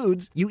processed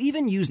foods, you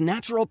even use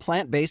natural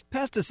plant-based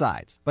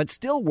pesticides, but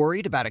still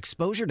worried about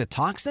exposure to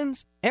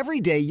toxins?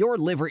 Every day, your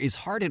liver is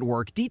hard at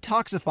work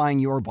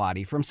detoxifying your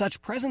body from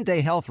such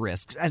present-day health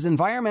risks as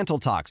environmental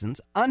toxins,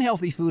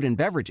 unhealthy food and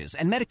beverages,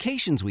 and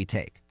medications we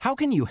take. How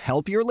can you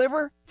help your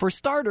liver? For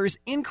starters,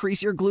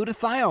 increase your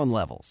glutathione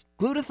levels.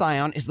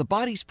 Glutathione is the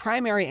body's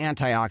primary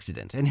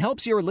antioxidant and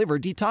helps your liver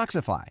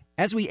detoxify.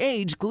 As we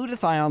age,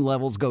 glutathione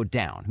levels go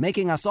down,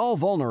 making us all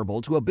vulnerable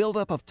to a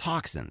buildup of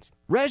toxins.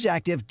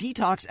 RegActive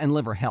Detox and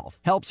Liver Health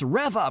helps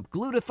rev up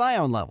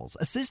glutathione levels,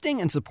 assisting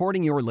and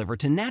supporting your liver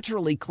to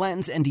naturally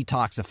cleanse and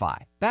detoxify.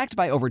 Backed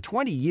by over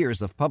 20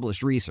 years of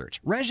published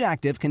research,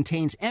 RegActive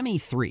contains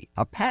ME3,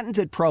 a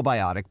patented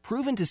probiotic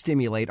proven to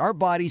stimulate our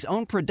body's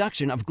own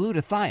production of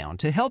glutathione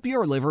to help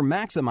your liver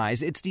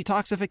maximize its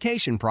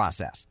detoxification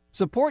process.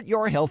 Support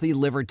your healthy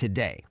liver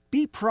today.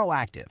 Be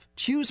proactive.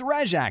 Choose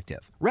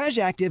RegActive.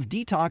 RegActive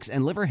Detox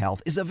and Liver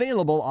Health is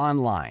available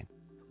online.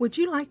 Would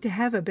you like to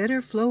have a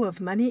better flow of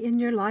money in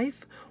your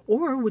life?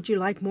 Or would you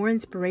like more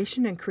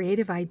inspiration and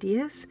creative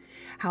ideas?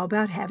 How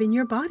about having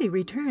your body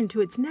return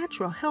to its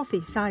natural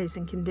healthy size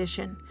and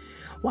condition?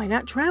 Why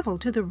not travel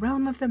to the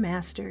realm of the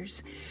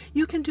masters?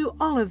 You can do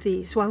all of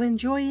these while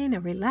enjoying a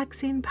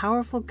relaxing,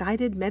 powerful,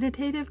 guided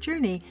meditative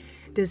journey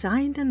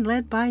designed and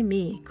led by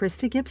me,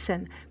 Krista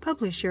Gibson,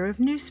 publisher of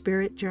New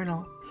Spirit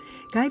Journal.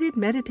 Guided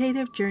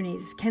meditative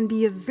journeys can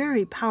be a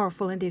very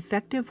powerful and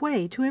effective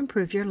way to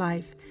improve your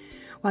life.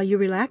 While you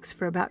relax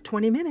for about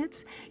 20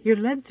 minutes, you're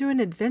led through an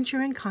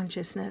adventure in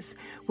consciousness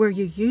where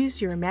you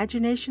use your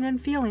imagination and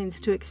feelings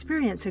to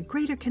experience a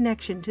greater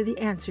connection to the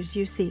answers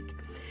you seek.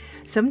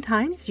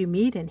 Sometimes you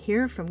meet and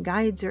hear from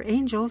guides or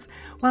angels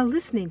while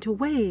listening to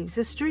waves,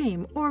 a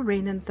stream, or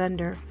rain and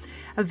thunder.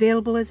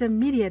 Available as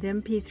immediate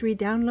MP3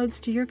 downloads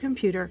to your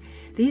computer,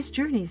 these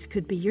journeys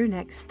could be your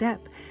next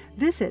step.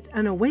 Visit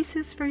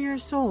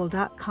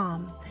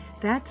anoasisforyoursoul.com.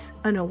 That's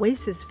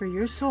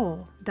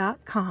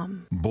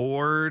anoasisforyoursoul.com.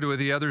 Bored with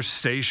the other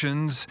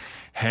stations,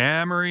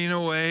 hammering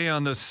away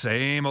on the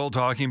same old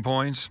talking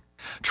points?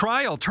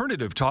 Try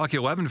Alternative Talk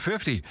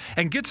 1150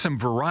 and get some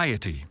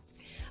variety.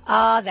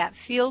 That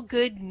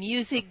feel-good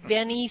music,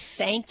 Benny.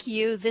 Thank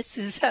you. This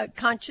is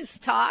Conscious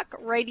Talk,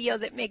 radio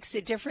that makes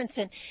a difference.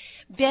 And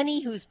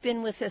Benny, who's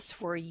been with us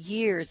for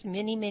years,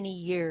 many, many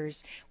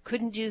years,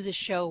 couldn't do the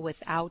show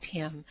without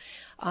him.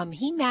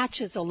 He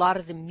matches a lot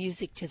of the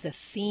music to the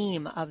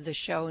theme of the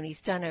show, and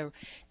he's done a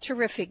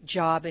terrific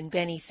job. And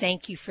Benny,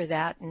 thank you for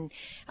that. And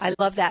I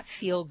love that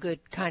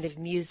feel-good kind of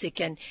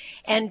music. And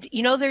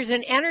you know, there's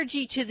an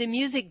energy to the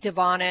music,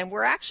 Divanna, and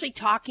we're actually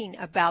talking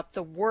about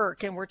the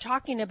work, and we're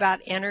talking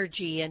about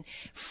energy and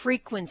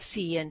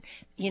frequency, and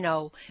you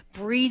know,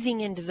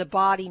 breathing into the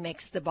body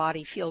makes the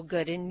body feel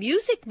good, and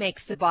music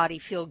makes the body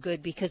feel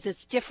good because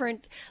it's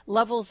different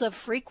levels of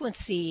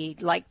frequency,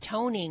 like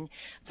toning,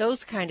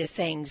 those kind of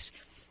things.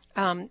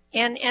 And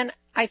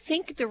I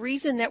think the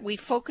reason that we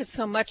focus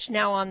so much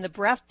now on the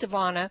breath,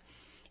 Divanna,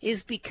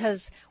 is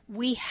because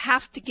we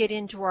have to get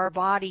into our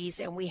bodies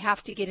and we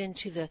have to get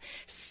into the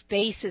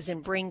spaces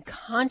and bring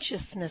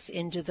consciousness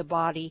into the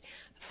body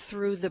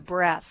through the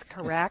breath,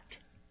 correct?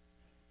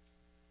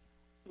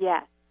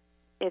 Yes.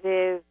 It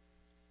is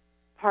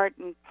part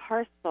and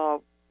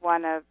parcel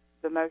one of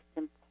the most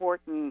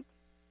important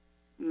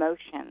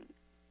motions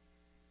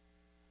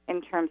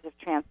in terms of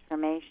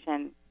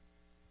transformation.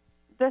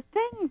 The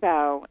thing,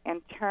 though,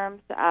 in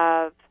terms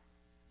of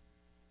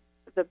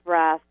the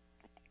breath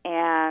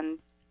and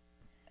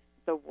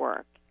the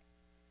work,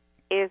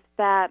 is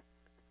that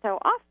so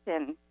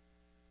often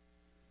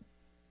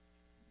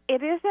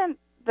it isn't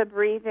the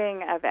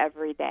breathing of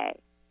every day.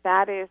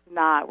 That is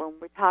not, when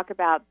we talk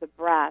about the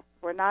breath,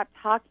 we're not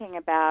talking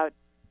about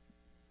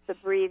the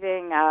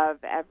breathing of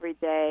every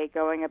day,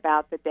 going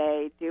about the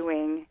day,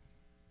 doing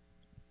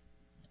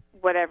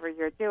whatever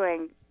you're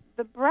doing.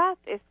 The breath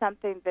is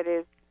something that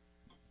is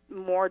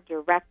more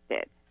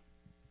directed.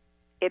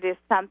 It is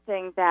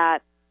something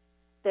that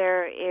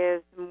there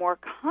is more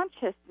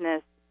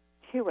consciousness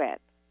to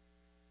it.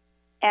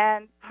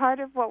 And part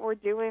of what we're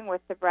doing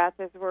with the breath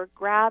is we're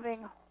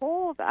grabbing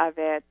hold of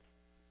it,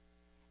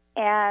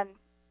 and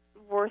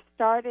we're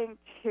starting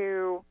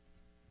to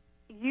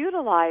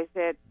utilize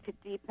it to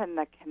deepen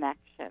the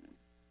connection.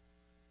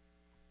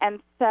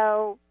 And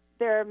so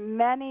there are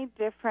many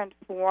different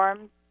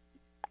forms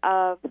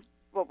of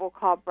what we'll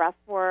call breath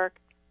work,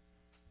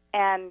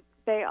 and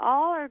they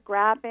all are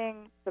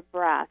grabbing the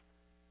breath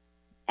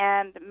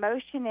and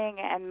motioning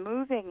and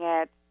moving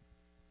it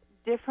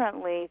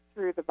differently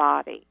through the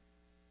body.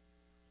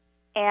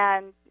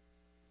 And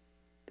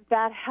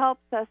that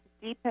helps us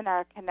deepen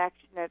our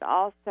connection. It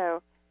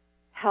also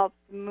helps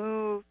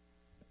move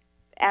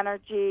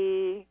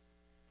energy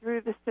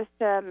through the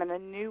system in a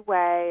new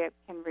way. It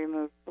can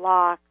remove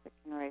blocks. It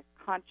can raise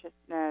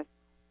consciousness.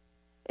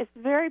 It's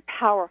very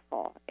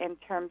powerful in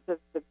terms of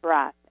the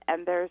breath,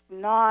 and there's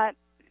not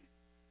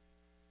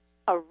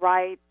a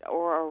right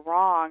or a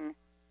wrong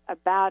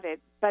about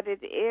it, but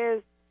it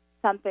is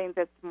something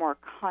that's more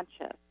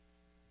conscious.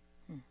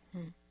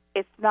 Mm-hmm.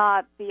 It's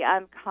not the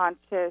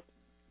unconscious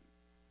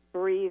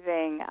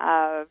breathing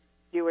of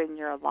doing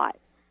your life.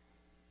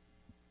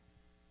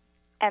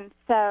 And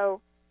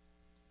so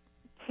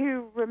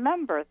to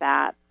remember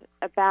that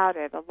about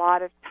it, a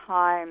lot of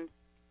times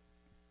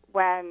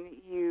when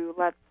you,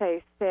 let's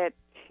say, sit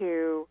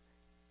to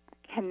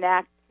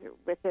connect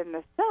within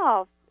the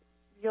self,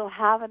 you'll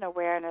have an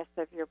awareness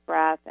of your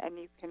breath, and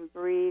you can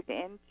breathe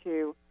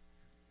into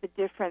the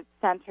different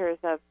centers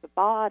of the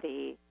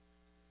body.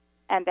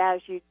 And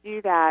as you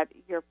do that,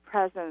 your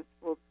presence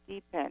will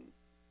deepen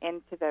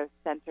into those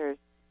centers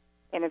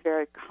in a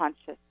very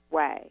conscious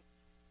way.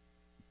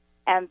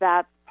 And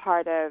that's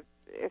part of,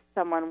 if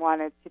someone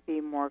wanted to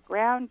be more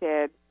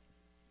grounded,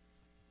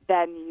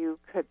 then you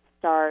could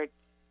start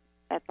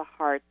at the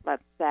heart,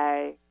 let's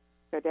say,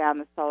 go down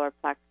the solar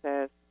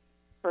plexus,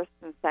 first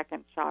and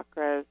second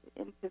chakras,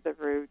 into the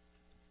root.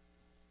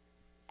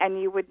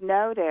 And you would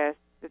notice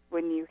that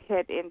when you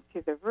hit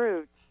into the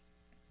root,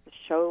 the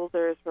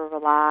shoulders will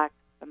relax,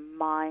 the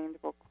mind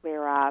will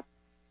clear up,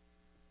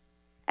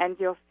 and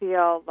you'll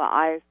feel the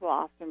eyes will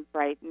often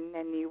brighten,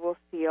 and you will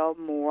feel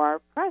more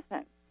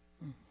present.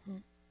 Mm-hmm.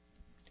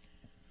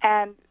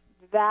 And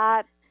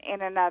that,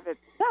 in and of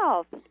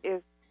itself,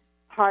 is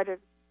part of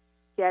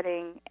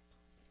getting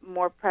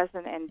more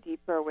present and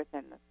deeper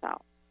within the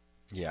self.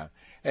 Yeah.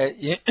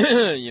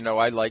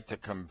 I like to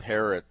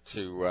compare it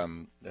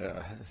to,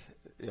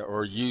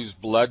 or use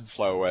blood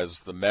flow as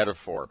the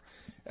metaphor.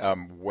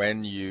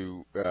 When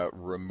you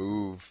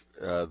remove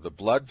the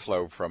blood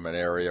flow from an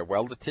area,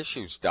 well, the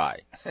tissues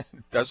die.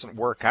 It doesn't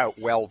work out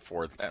well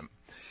for them.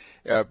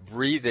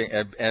 Breathing,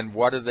 and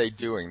what are they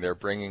doing? They're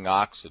bringing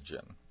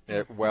oxygen.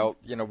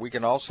 We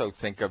can also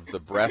think of the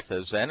breath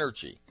as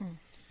energy.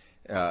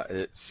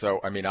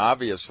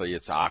 Obviously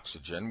it's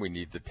oxygen. We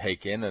need to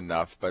take in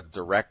enough, but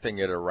directing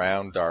it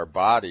around our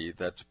body,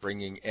 that's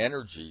bringing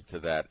energy to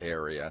that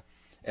area.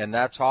 And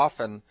that's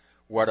often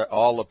what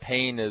all the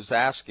pain is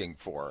asking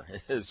for.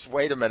 Is,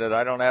 wait a minute,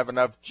 I don't have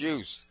enough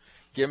juice.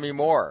 Give me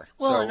more.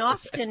 Well, and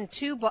often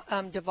too,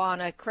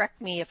 Divanna, correct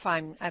me if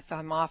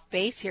I'm off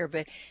base here,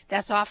 but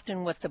that's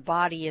often what the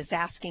body is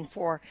asking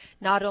for,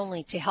 not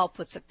only to help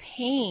with the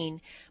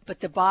pain, but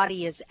the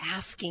body is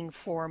asking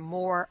for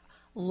more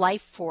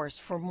life force,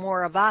 for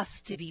more of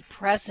us to be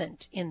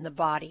present in the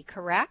body,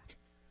 correct?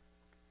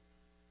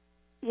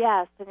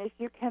 Yes, and if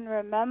you can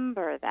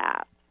remember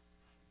that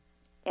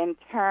in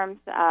terms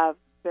of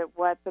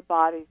what the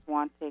body's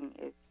wanting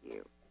is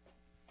you.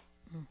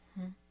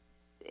 Mm-hmm.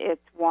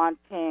 It's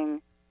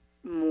wanting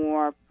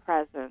more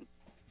presence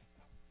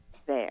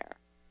there.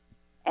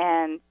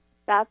 And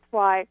that's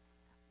why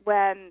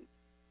when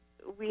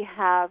we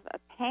have a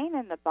pain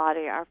in the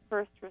body, our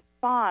first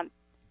response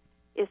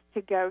is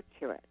to go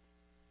to it.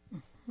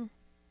 Mm-hmm.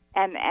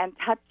 and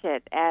touch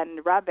it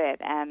and rub it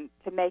and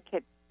to make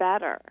it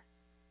better.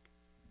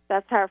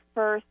 That's our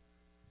first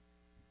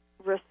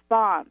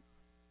response.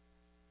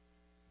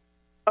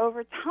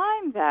 Over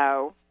time,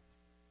 though,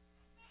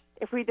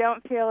 if we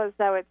don't feel as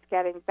though it's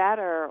getting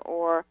better,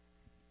 or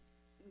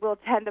we'll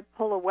tend to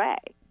pull away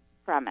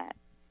from it.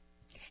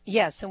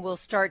 Yes, and we'll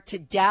start to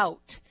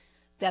doubt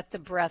that the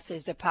breath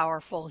is a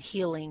powerful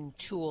healing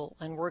tool.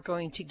 And we're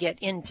going to get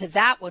into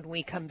that when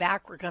we come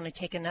back. We're going to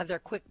take another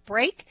quick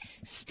break.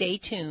 Stay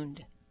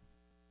tuned.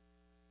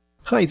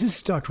 Hi, this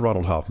is Dr.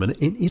 Ronald Hoffman,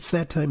 and it's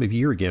that time of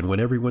year again when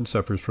everyone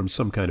suffers from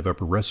some kind of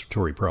upper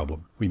respiratory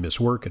problem. We miss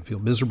work and feel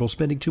miserable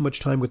spending too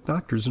much time with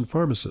doctors and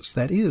pharmacists.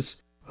 That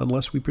is,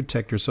 unless we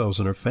protect ourselves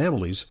and our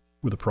families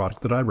with a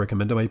product that I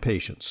recommend to my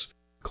patients.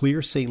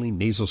 Clear Saline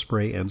Nasal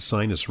Spray and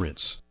Sinus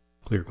Rinse.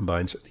 Clear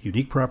combines the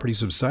unique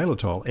properties of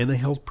xylitol and the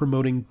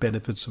health-promoting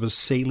benefits of a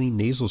saline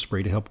nasal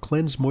spray to help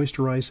cleanse,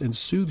 moisturize, and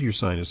soothe your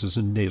sinuses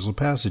and nasal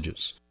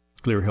passages.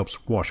 Clear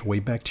helps wash away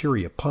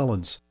bacteria,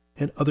 pollens,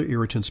 and other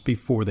irritants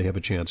before they have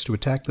a chance to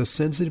attack the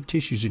sensitive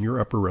tissues in your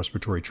upper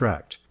respiratory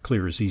tract.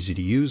 Clear is easy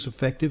to use,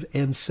 effective,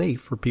 and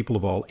safe for people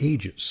of all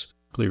ages.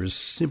 Clear is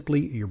simply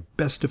your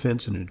best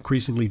defense in an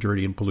increasingly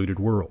dirty and polluted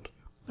world.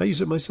 I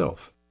use it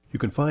myself. You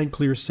can find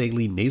Clear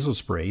Saline Nasal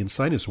Spray and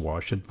Sinus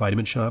Wash at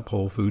Vitamin Shoppe,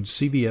 Whole Foods,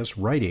 CVS,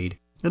 Rite Aid,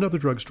 and other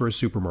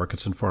drugstores,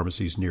 supermarkets, and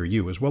pharmacies near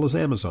you, as well as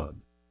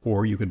Amazon.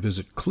 Or you can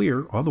visit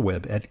Clear on the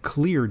web at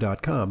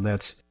xlear.com.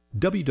 That's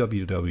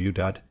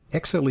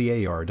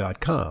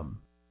www.xlear.com.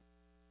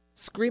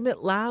 Scream it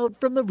loud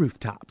from the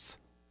rooftops.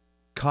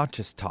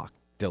 Conscious Talk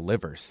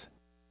delivers.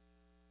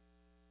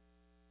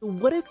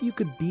 What if you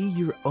could be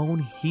your own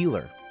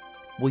healer?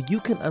 Well, you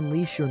can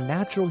unleash your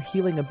natural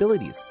healing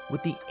abilities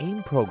with the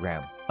AIM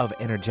program of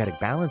energetic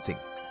balancing.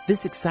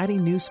 This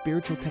exciting new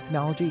spiritual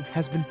technology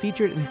has been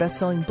featured in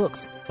best-selling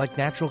books like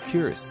Natural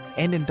Cures,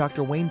 and in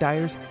Dr. Wayne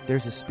Dyer's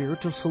There's a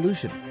Spiritual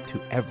Solution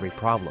to Every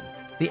Problem.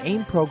 The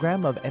AIM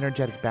program of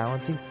energetic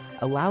balancing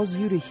allows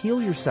you to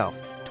heal yourself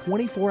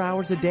 24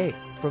 hours a day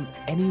from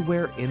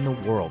anywhere in the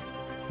world.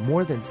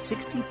 More than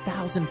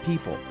 60,000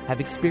 people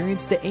have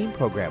experienced the AIM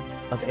program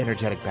of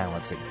energetic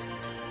balancing.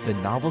 The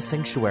novel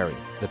Sanctuary,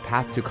 The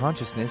Path to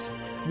Consciousness,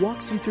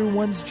 walks you through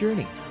one's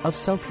journey of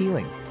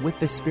self-healing with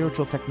this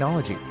spiritual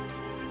technology.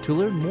 To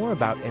learn more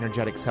about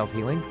energetic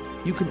self-healing,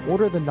 you can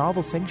order the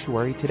novel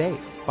Sanctuary today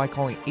by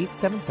calling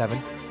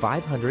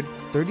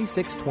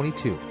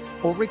 877-500-3622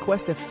 or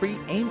request a free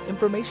AIM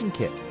information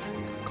kit.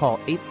 Call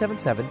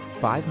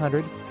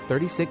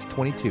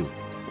 877-500-3622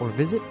 or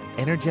visit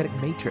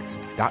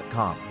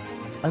energeticmatrix.com.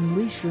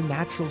 Unleash your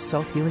natural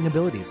self-healing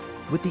abilities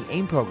with the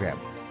AIM program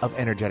of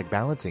energetic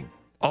balancing.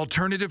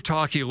 Alternative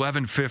Talk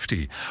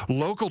 1150,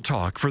 local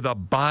talk for the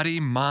body,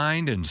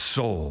 mind, and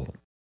soul.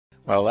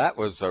 Well, that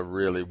was a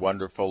really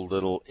wonderful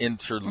little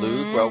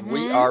interlude. Mm-hmm. Well,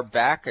 we are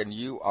back, and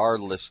you are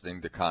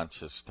listening to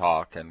Conscious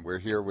Talk, and we're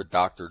here with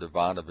Dr.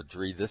 Divanna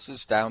VaDree. This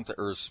is Down to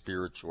Earth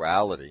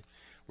Spirituality,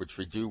 which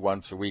we do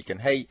once a week.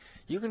 And, hey,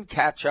 you can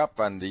catch up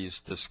on these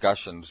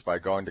discussions by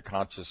going to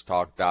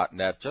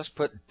ConsciousTalk.net. Just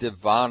put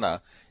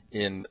Divanna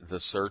in the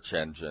search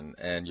engine,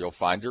 and you'll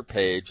find your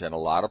page and a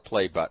lot of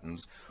play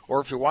buttons.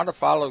 Or if you want to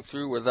follow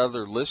through with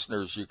other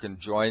listeners, you can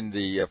join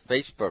the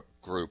Facebook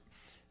group.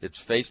 It's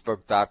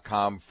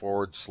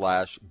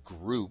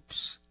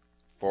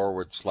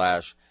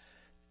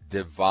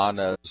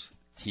facebook.com/groups/Divanna's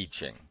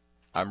Teaching.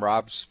 I'm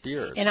Rob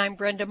Spears. And I'm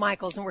Brenda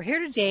Michaels, and we're here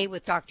today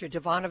with Dr.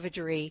 Divanna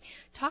VaDree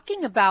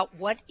talking about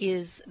what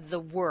is the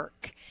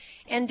work.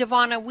 And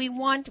Divanna, we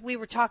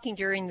were talking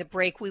during the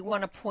break, we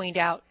want to point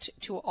out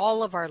to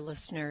all of our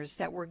listeners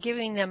that we're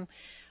giving them,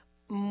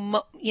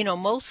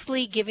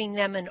 mostly giving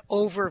them an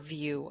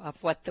overview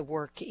of what the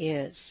work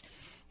is.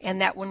 And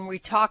that when we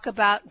talk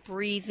about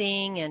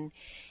breathing and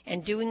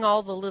doing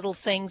all the little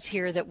things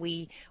here that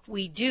we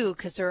do,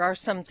 because there are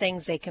some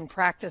things they can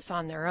practice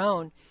on their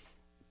own,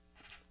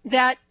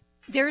 that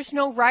there's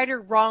no right or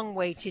wrong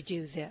way to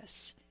do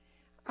this.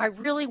 I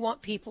really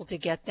want people to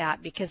get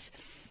that, because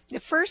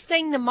the first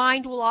thing the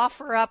mind will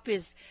offer up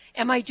is,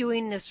 am I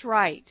doing this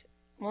right?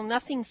 Well,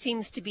 nothing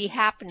seems to be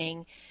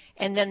happening,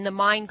 and then the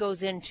mind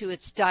goes into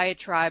its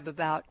diatribe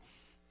about,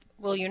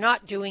 well, you're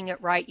not doing it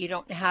right, you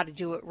don't know how to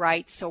do it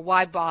right, so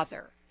why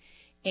bother?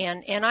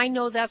 And I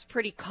know that's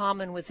pretty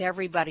common with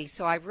everybody,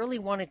 so I really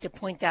wanted to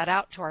point that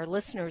out to our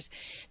listeners.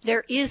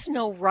 There is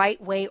no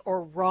right way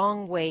or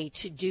wrong way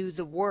to do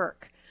the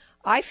work.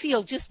 I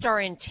feel just our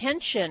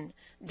intention,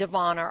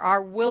 Divanna,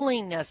 our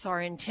willingness, our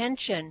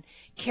intention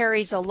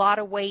carries a lot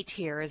of weight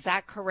here. Is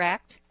that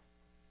correct?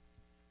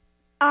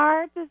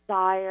 Our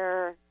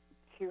desire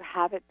to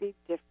have it be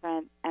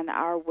different and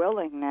our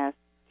willingness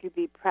to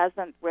be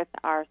present with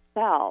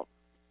ourselves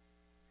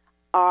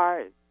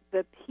are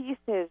the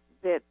pieces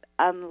that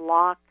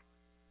unlock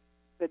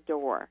the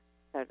door,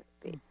 so to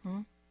speak.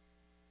 Mm-hmm.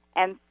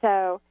 And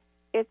so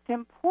it's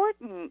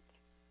important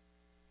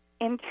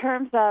in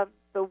terms of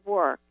the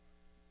work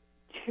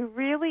to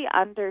really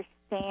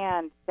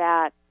understand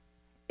that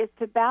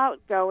it's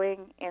about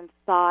going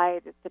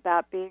inside, it's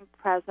about being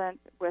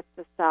present with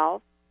the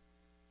self,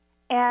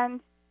 and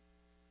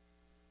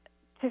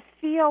to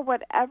feel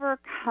whatever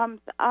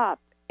comes up.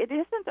 It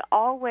isn't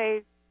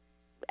always,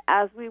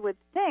 as we would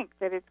think,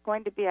 that it's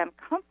going to be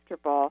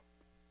uncomfortable.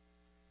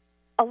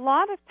 A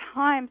lot of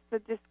times the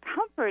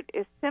discomfort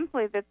is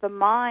simply that the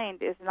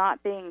mind is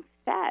not being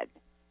fed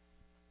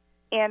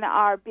in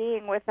our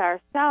being with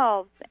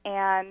ourselves,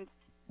 and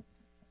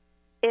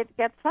it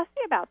gets fussy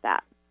about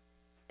that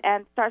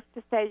and starts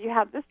to say, you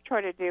have this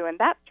chore to do and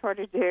that chore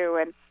to do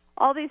and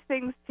all these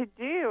things to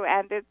do.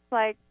 And it's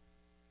like,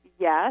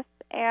 yes,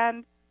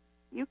 and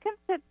you can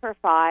sit for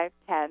 5,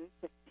 10,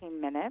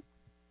 15 minutes.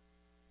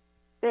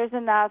 There's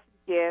enough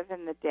give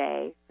in the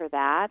day for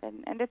that.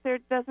 And if there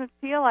doesn't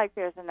feel like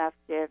there's enough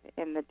give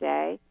in the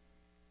day,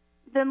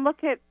 then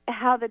look at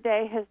how the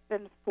day has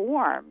been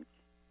formed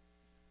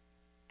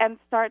and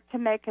start to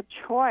make a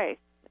choice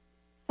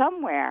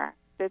somewhere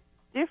that's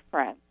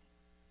different,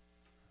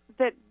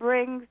 that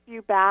brings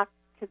you back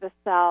to the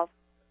self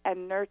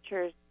and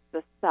nurtures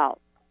the self.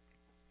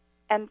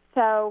 And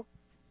so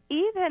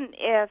even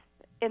if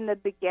in the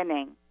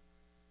beginning,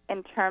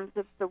 in terms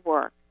of the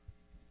work,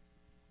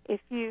 if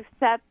you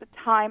set the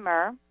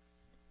timer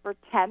for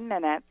 10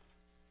 minutes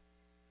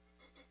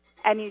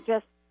and you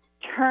just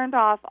turned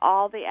off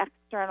all the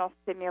external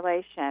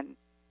stimulation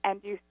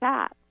and you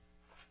sat.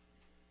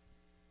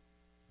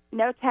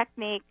 No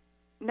technique,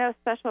 no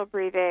special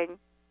breathing,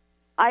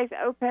 eyes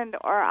opened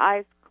or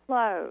eyes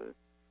closed.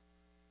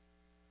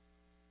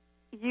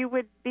 You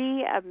would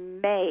be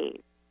amazed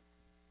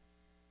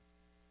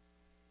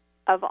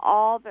of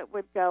all that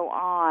would go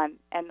on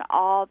and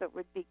all that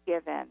would be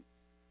given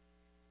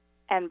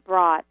and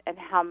brought, and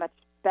how much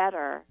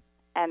better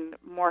and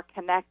more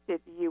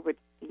connected you would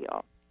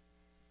feel.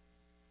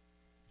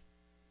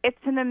 It's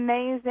an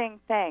amazing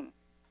thing,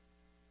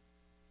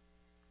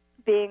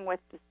 being with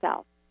the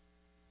self.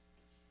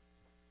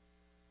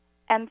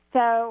 And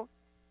so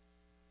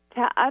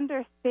to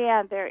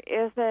understand there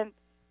isn't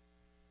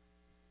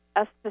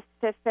a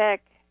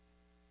specific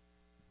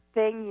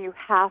thing you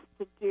have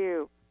to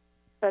do,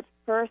 but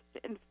first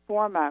and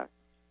foremost,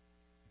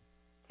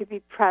 to be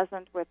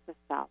present with the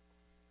self.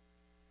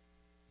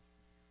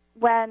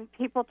 When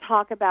people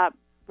talk about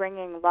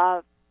bringing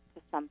love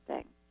to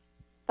something,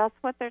 that's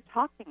what they're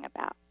talking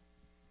about.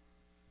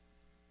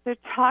 They're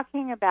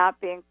talking about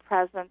being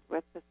present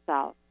with the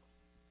self,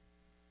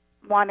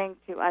 wanting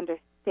to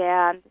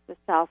understand the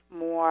self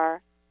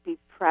more, be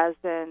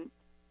present,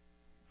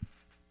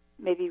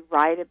 maybe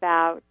write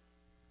about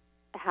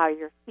how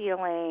you're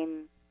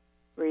feeling,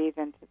 breathe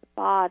into the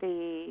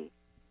body.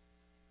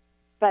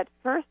 But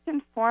first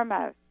and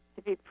foremost,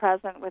 to be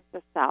present with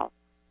the self.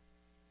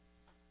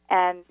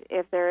 And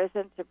if there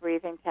isn't a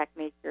breathing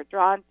technique you're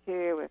drawn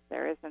to, if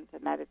there isn't a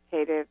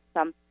meditative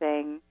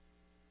something,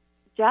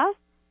 just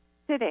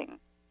sitting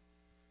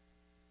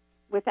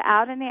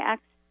without any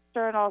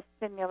external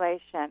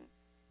stimulation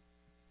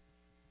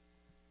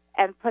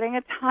and putting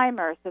a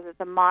timer so that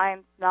the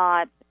mind's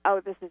not, oh,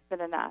 this has been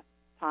enough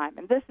time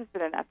and this has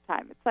been enough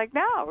time. It's like,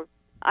 no,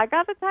 I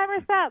got the timer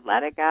set,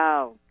 let it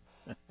go.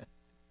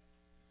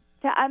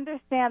 To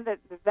understand that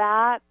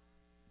that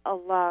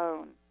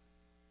alone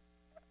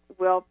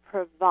will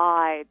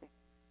provide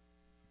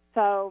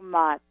so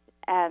much,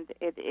 and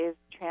it is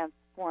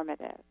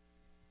transformative.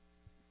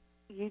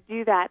 You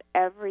do that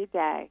every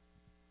day.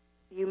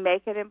 You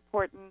make it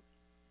important.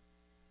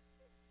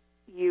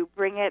 You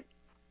bring it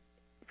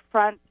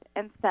front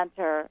and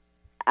center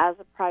as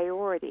a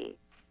priority.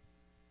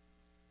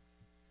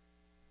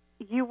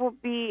 You will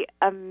be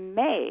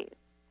amazed.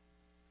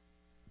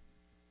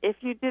 If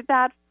you did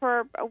that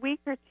for a week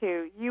or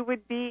two, you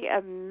would be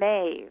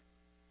amazed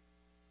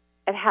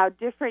at how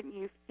different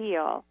you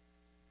feel,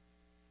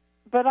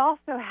 but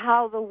also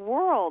how the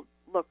world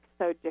looks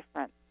so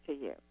different to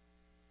you.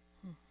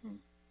 Mm-hmm.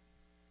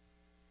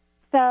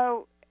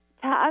 So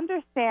to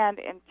understand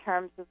in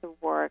terms of the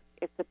work,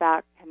 it's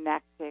about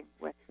connecting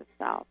with the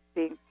self,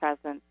 being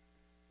present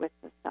with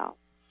the self.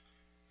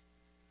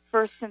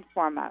 First and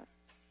foremost,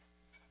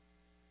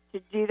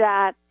 to do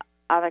that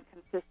on a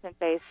consistent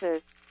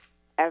basis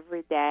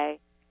every day,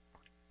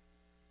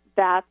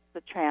 that's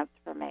the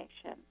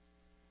transformation.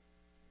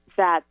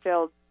 That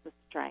builds the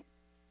strength.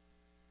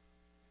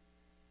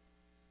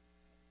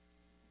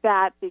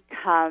 That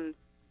becomes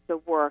the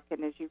work,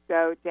 and as you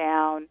go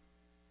down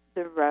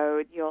the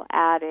road, you'll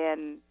add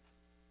in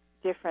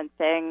different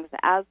things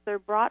as they're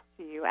brought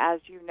to you, as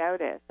you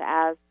notice,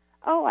 as,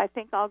 oh, I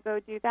think I'll go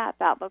do that.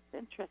 That looks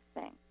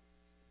interesting.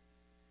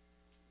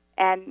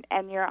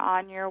 And you're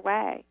on your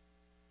way.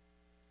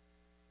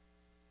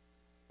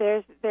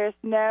 There's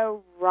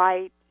no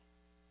right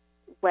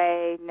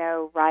way,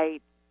 no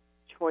right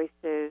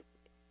choices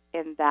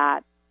in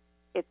that.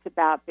 It's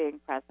about being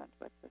present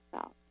with the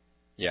self.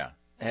 Yeah.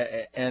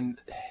 And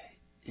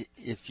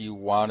if you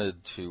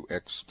wanted to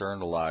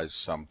externalize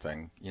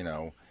something,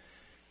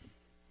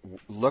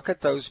 look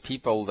at those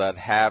people that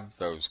have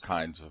those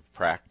kinds of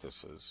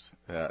practices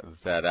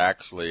that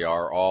actually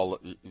are all,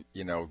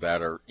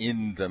 that are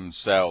in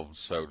themselves,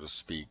 so to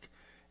speak,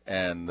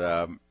 and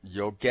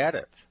you'll get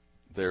it.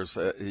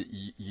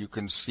 You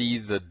can see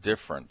the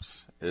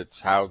difference.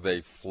 It's how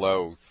they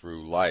flow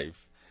through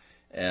life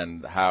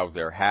and how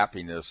their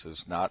happiness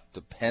is not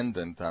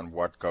dependent on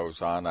what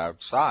goes on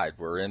outside.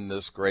 We're in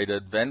this great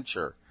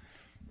adventure,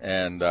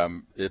 and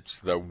it's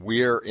the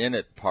we're in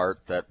it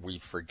part that we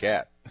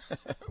forget.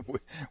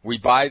 We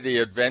buy the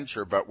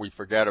adventure, but we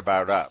forget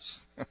about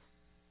us.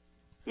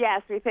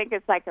 Yes, we think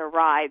it's like a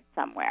ride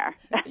somewhere.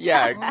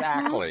 Yeah,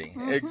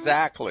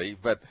 exactly.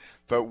 But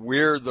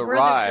we're the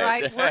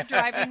ride. We're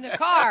driving the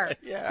car.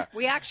 Yeah.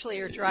 We actually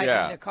are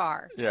driving the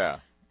car. Yeah.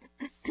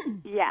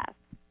 Yes.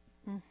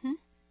 Mm-hmm.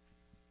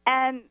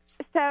 And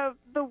so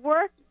the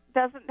work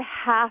doesn't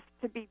have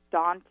to be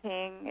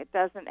daunting. It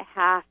doesn't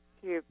have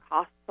to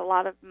cost a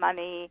lot of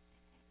money.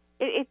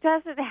 It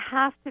doesn't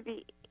have to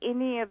be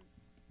any of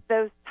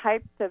those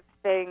types of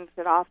things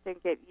that often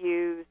get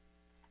used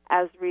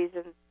as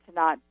reasons to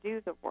not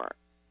do the work.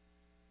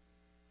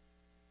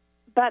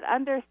 But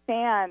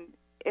understand,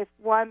 if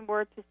one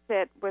were to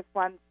sit with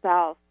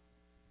oneself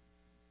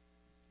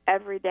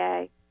every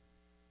day,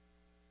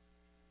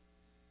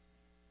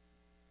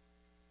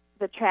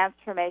 the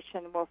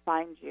transformation will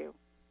find you.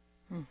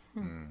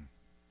 Mm-hmm.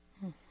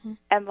 Mm-hmm.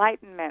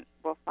 Enlightenment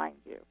will find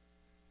you.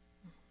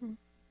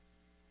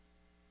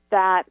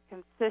 that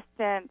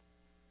consistent,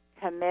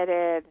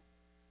 committed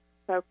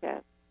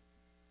focus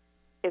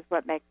is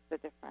what makes the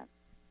difference.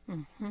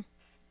 Mm-hmm.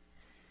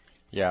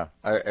 Yeah,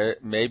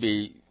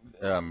 maybe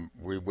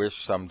we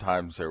wish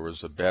sometimes there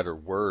was a better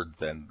word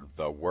than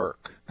the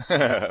work,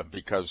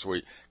 because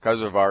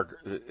of our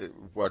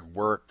what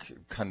work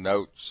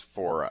connotes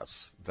for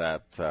us.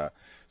 That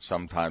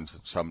sometimes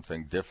it's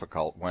something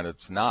difficult when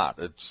it's not.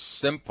 It's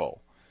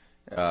simple,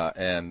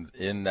 and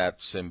in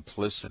that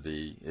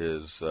simplicity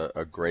is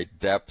a great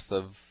depth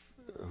of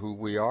who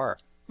we are.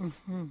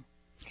 Mm-hmm.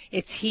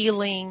 It's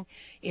healing.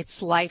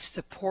 It's life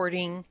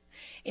supporting.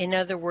 In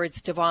other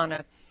words,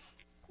 Divanna,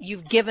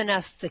 you've given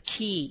us the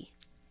key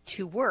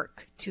to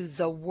work, to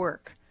the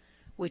work,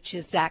 which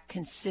is that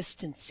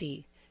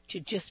consistency,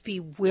 to just be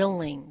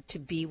willing to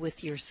be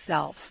with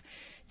yourself,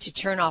 to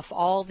turn off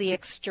all the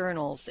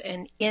externals.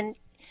 And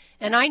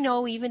I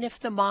know even if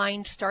the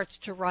mind starts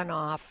to run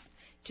off,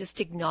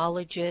 just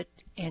acknowledge it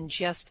and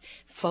just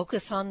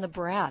focus on the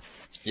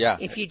breath. Yeah.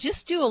 If you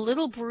just do a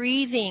little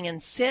breathing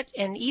and sit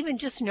and even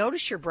just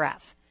notice your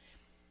breath,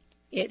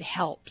 it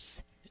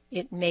helps.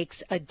 It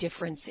makes a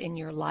difference in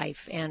your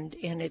life, and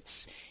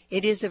it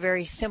is a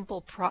very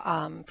simple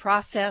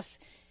process.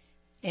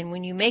 And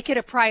when you make it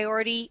a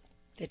priority,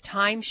 the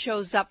time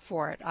shows up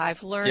for it.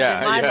 I've learned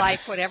in my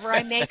life, whatever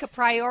I make a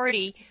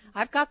priority,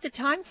 I've got the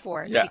time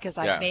for it because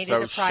I've made it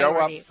a priority. So show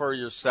up for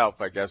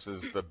yourself, I guess,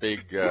 is the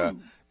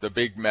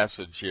big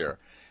message here.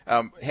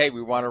 Hey,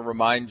 we want to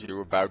remind you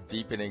about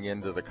deepening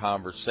into the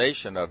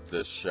conversation of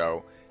this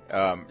show.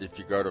 If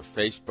you go to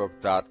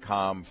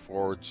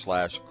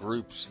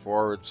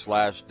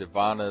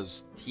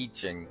facebook.com/groups/Divanna's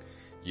teaching,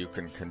 you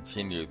can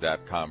continue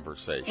that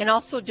conversation. And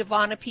also,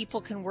 Divanna, people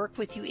can work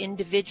with you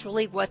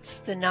individually. What's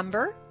the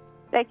number?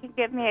 They can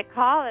give me a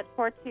call at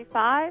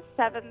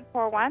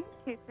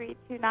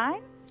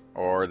 425-741-2329.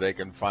 Or they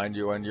can find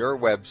you on your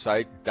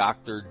website,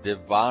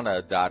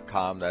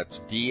 drdivanna.com. That's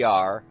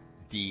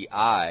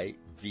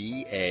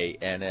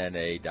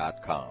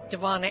DRDIVANNA.com.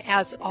 Divanna,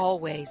 as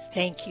always,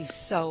 thank you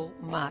so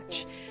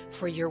much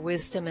for your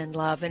wisdom and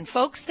love. And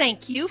folks,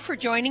 thank you for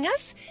joining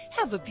us.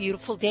 Have a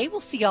beautiful day.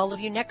 We'll see all of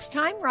you next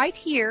time right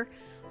here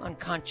on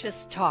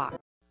Conscious Talk.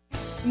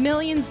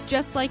 Millions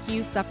just like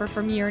you suffer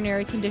from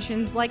urinary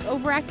conditions like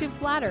overactive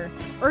bladder,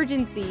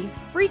 urgency,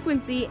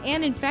 frequency,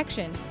 and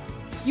infection.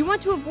 You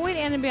want to avoid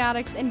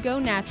antibiotics and go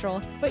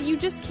natural, but you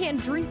just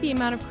can't drink the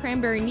amount of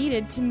cranberry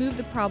needed to move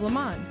the problem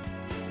on.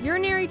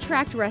 Urinary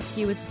Tract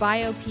Rescue with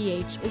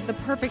BioPH is the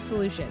perfect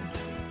solution.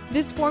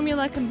 This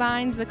formula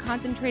combines the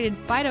concentrated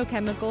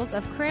phytochemicals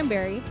of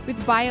cranberry with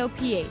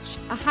BioPH,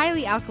 a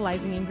highly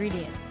alkalizing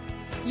ingredient.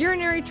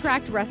 Urinary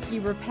Tract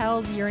Rescue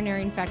repels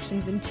urinary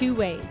infections in 2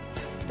 ways.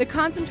 The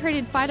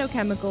concentrated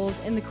phytochemicals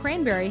in the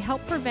cranberry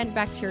help prevent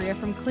bacteria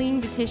from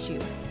clinging to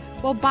tissue,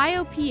 while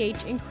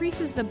BioPH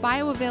increases the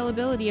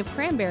bioavailability of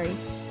cranberry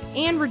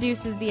and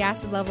reduces the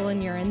acid level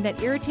in urine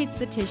that irritates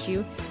the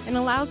tissue and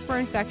allows for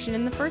infection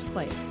in the first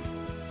place.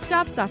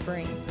 Stop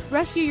suffering.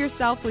 Rescue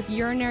yourself with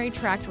Urinary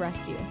Tract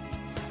Rescue.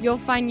 You'll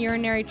find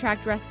Urinary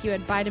Tract Rescue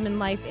at Vitamin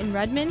Life in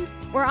Redmond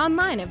or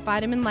online at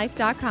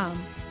vitaminlife.com.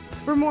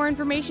 For more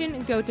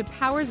information, go to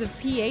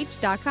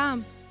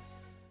powersofph.com.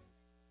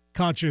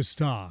 Conscious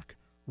Talk,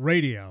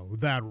 radio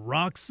that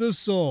rocks the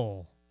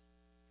soul.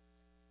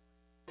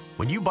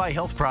 When you buy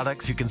health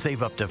products, you can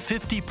save up to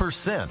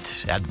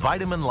 50% at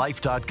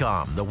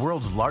vitaminlife.com, the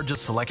world's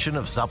largest selection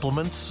of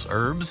supplements,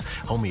 herbs,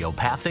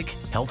 homeopathic,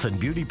 health and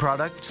beauty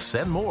products,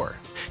 and more.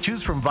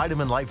 Choose from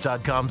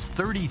vitaminlife.com's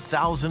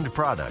 30,000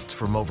 products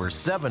from over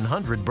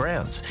 700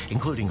 brands,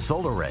 including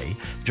Solaray,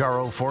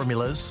 Jarrow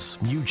Formulas,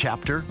 New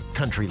Chapter,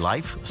 Country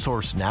Life,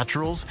 Source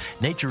Naturals,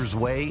 Nature's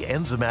Way,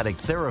 Enzymatic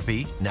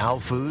Therapy, Now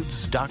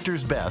Foods,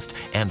 Doctor's Best,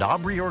 and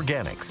Aubrey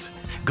Organics.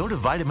 Go to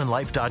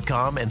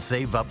vitaminlife.com and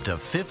save up to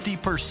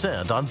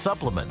 50% on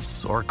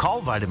supplements, or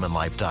call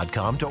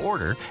vitaminlife.com to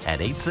order at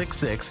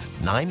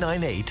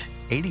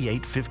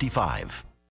 866-998-8855.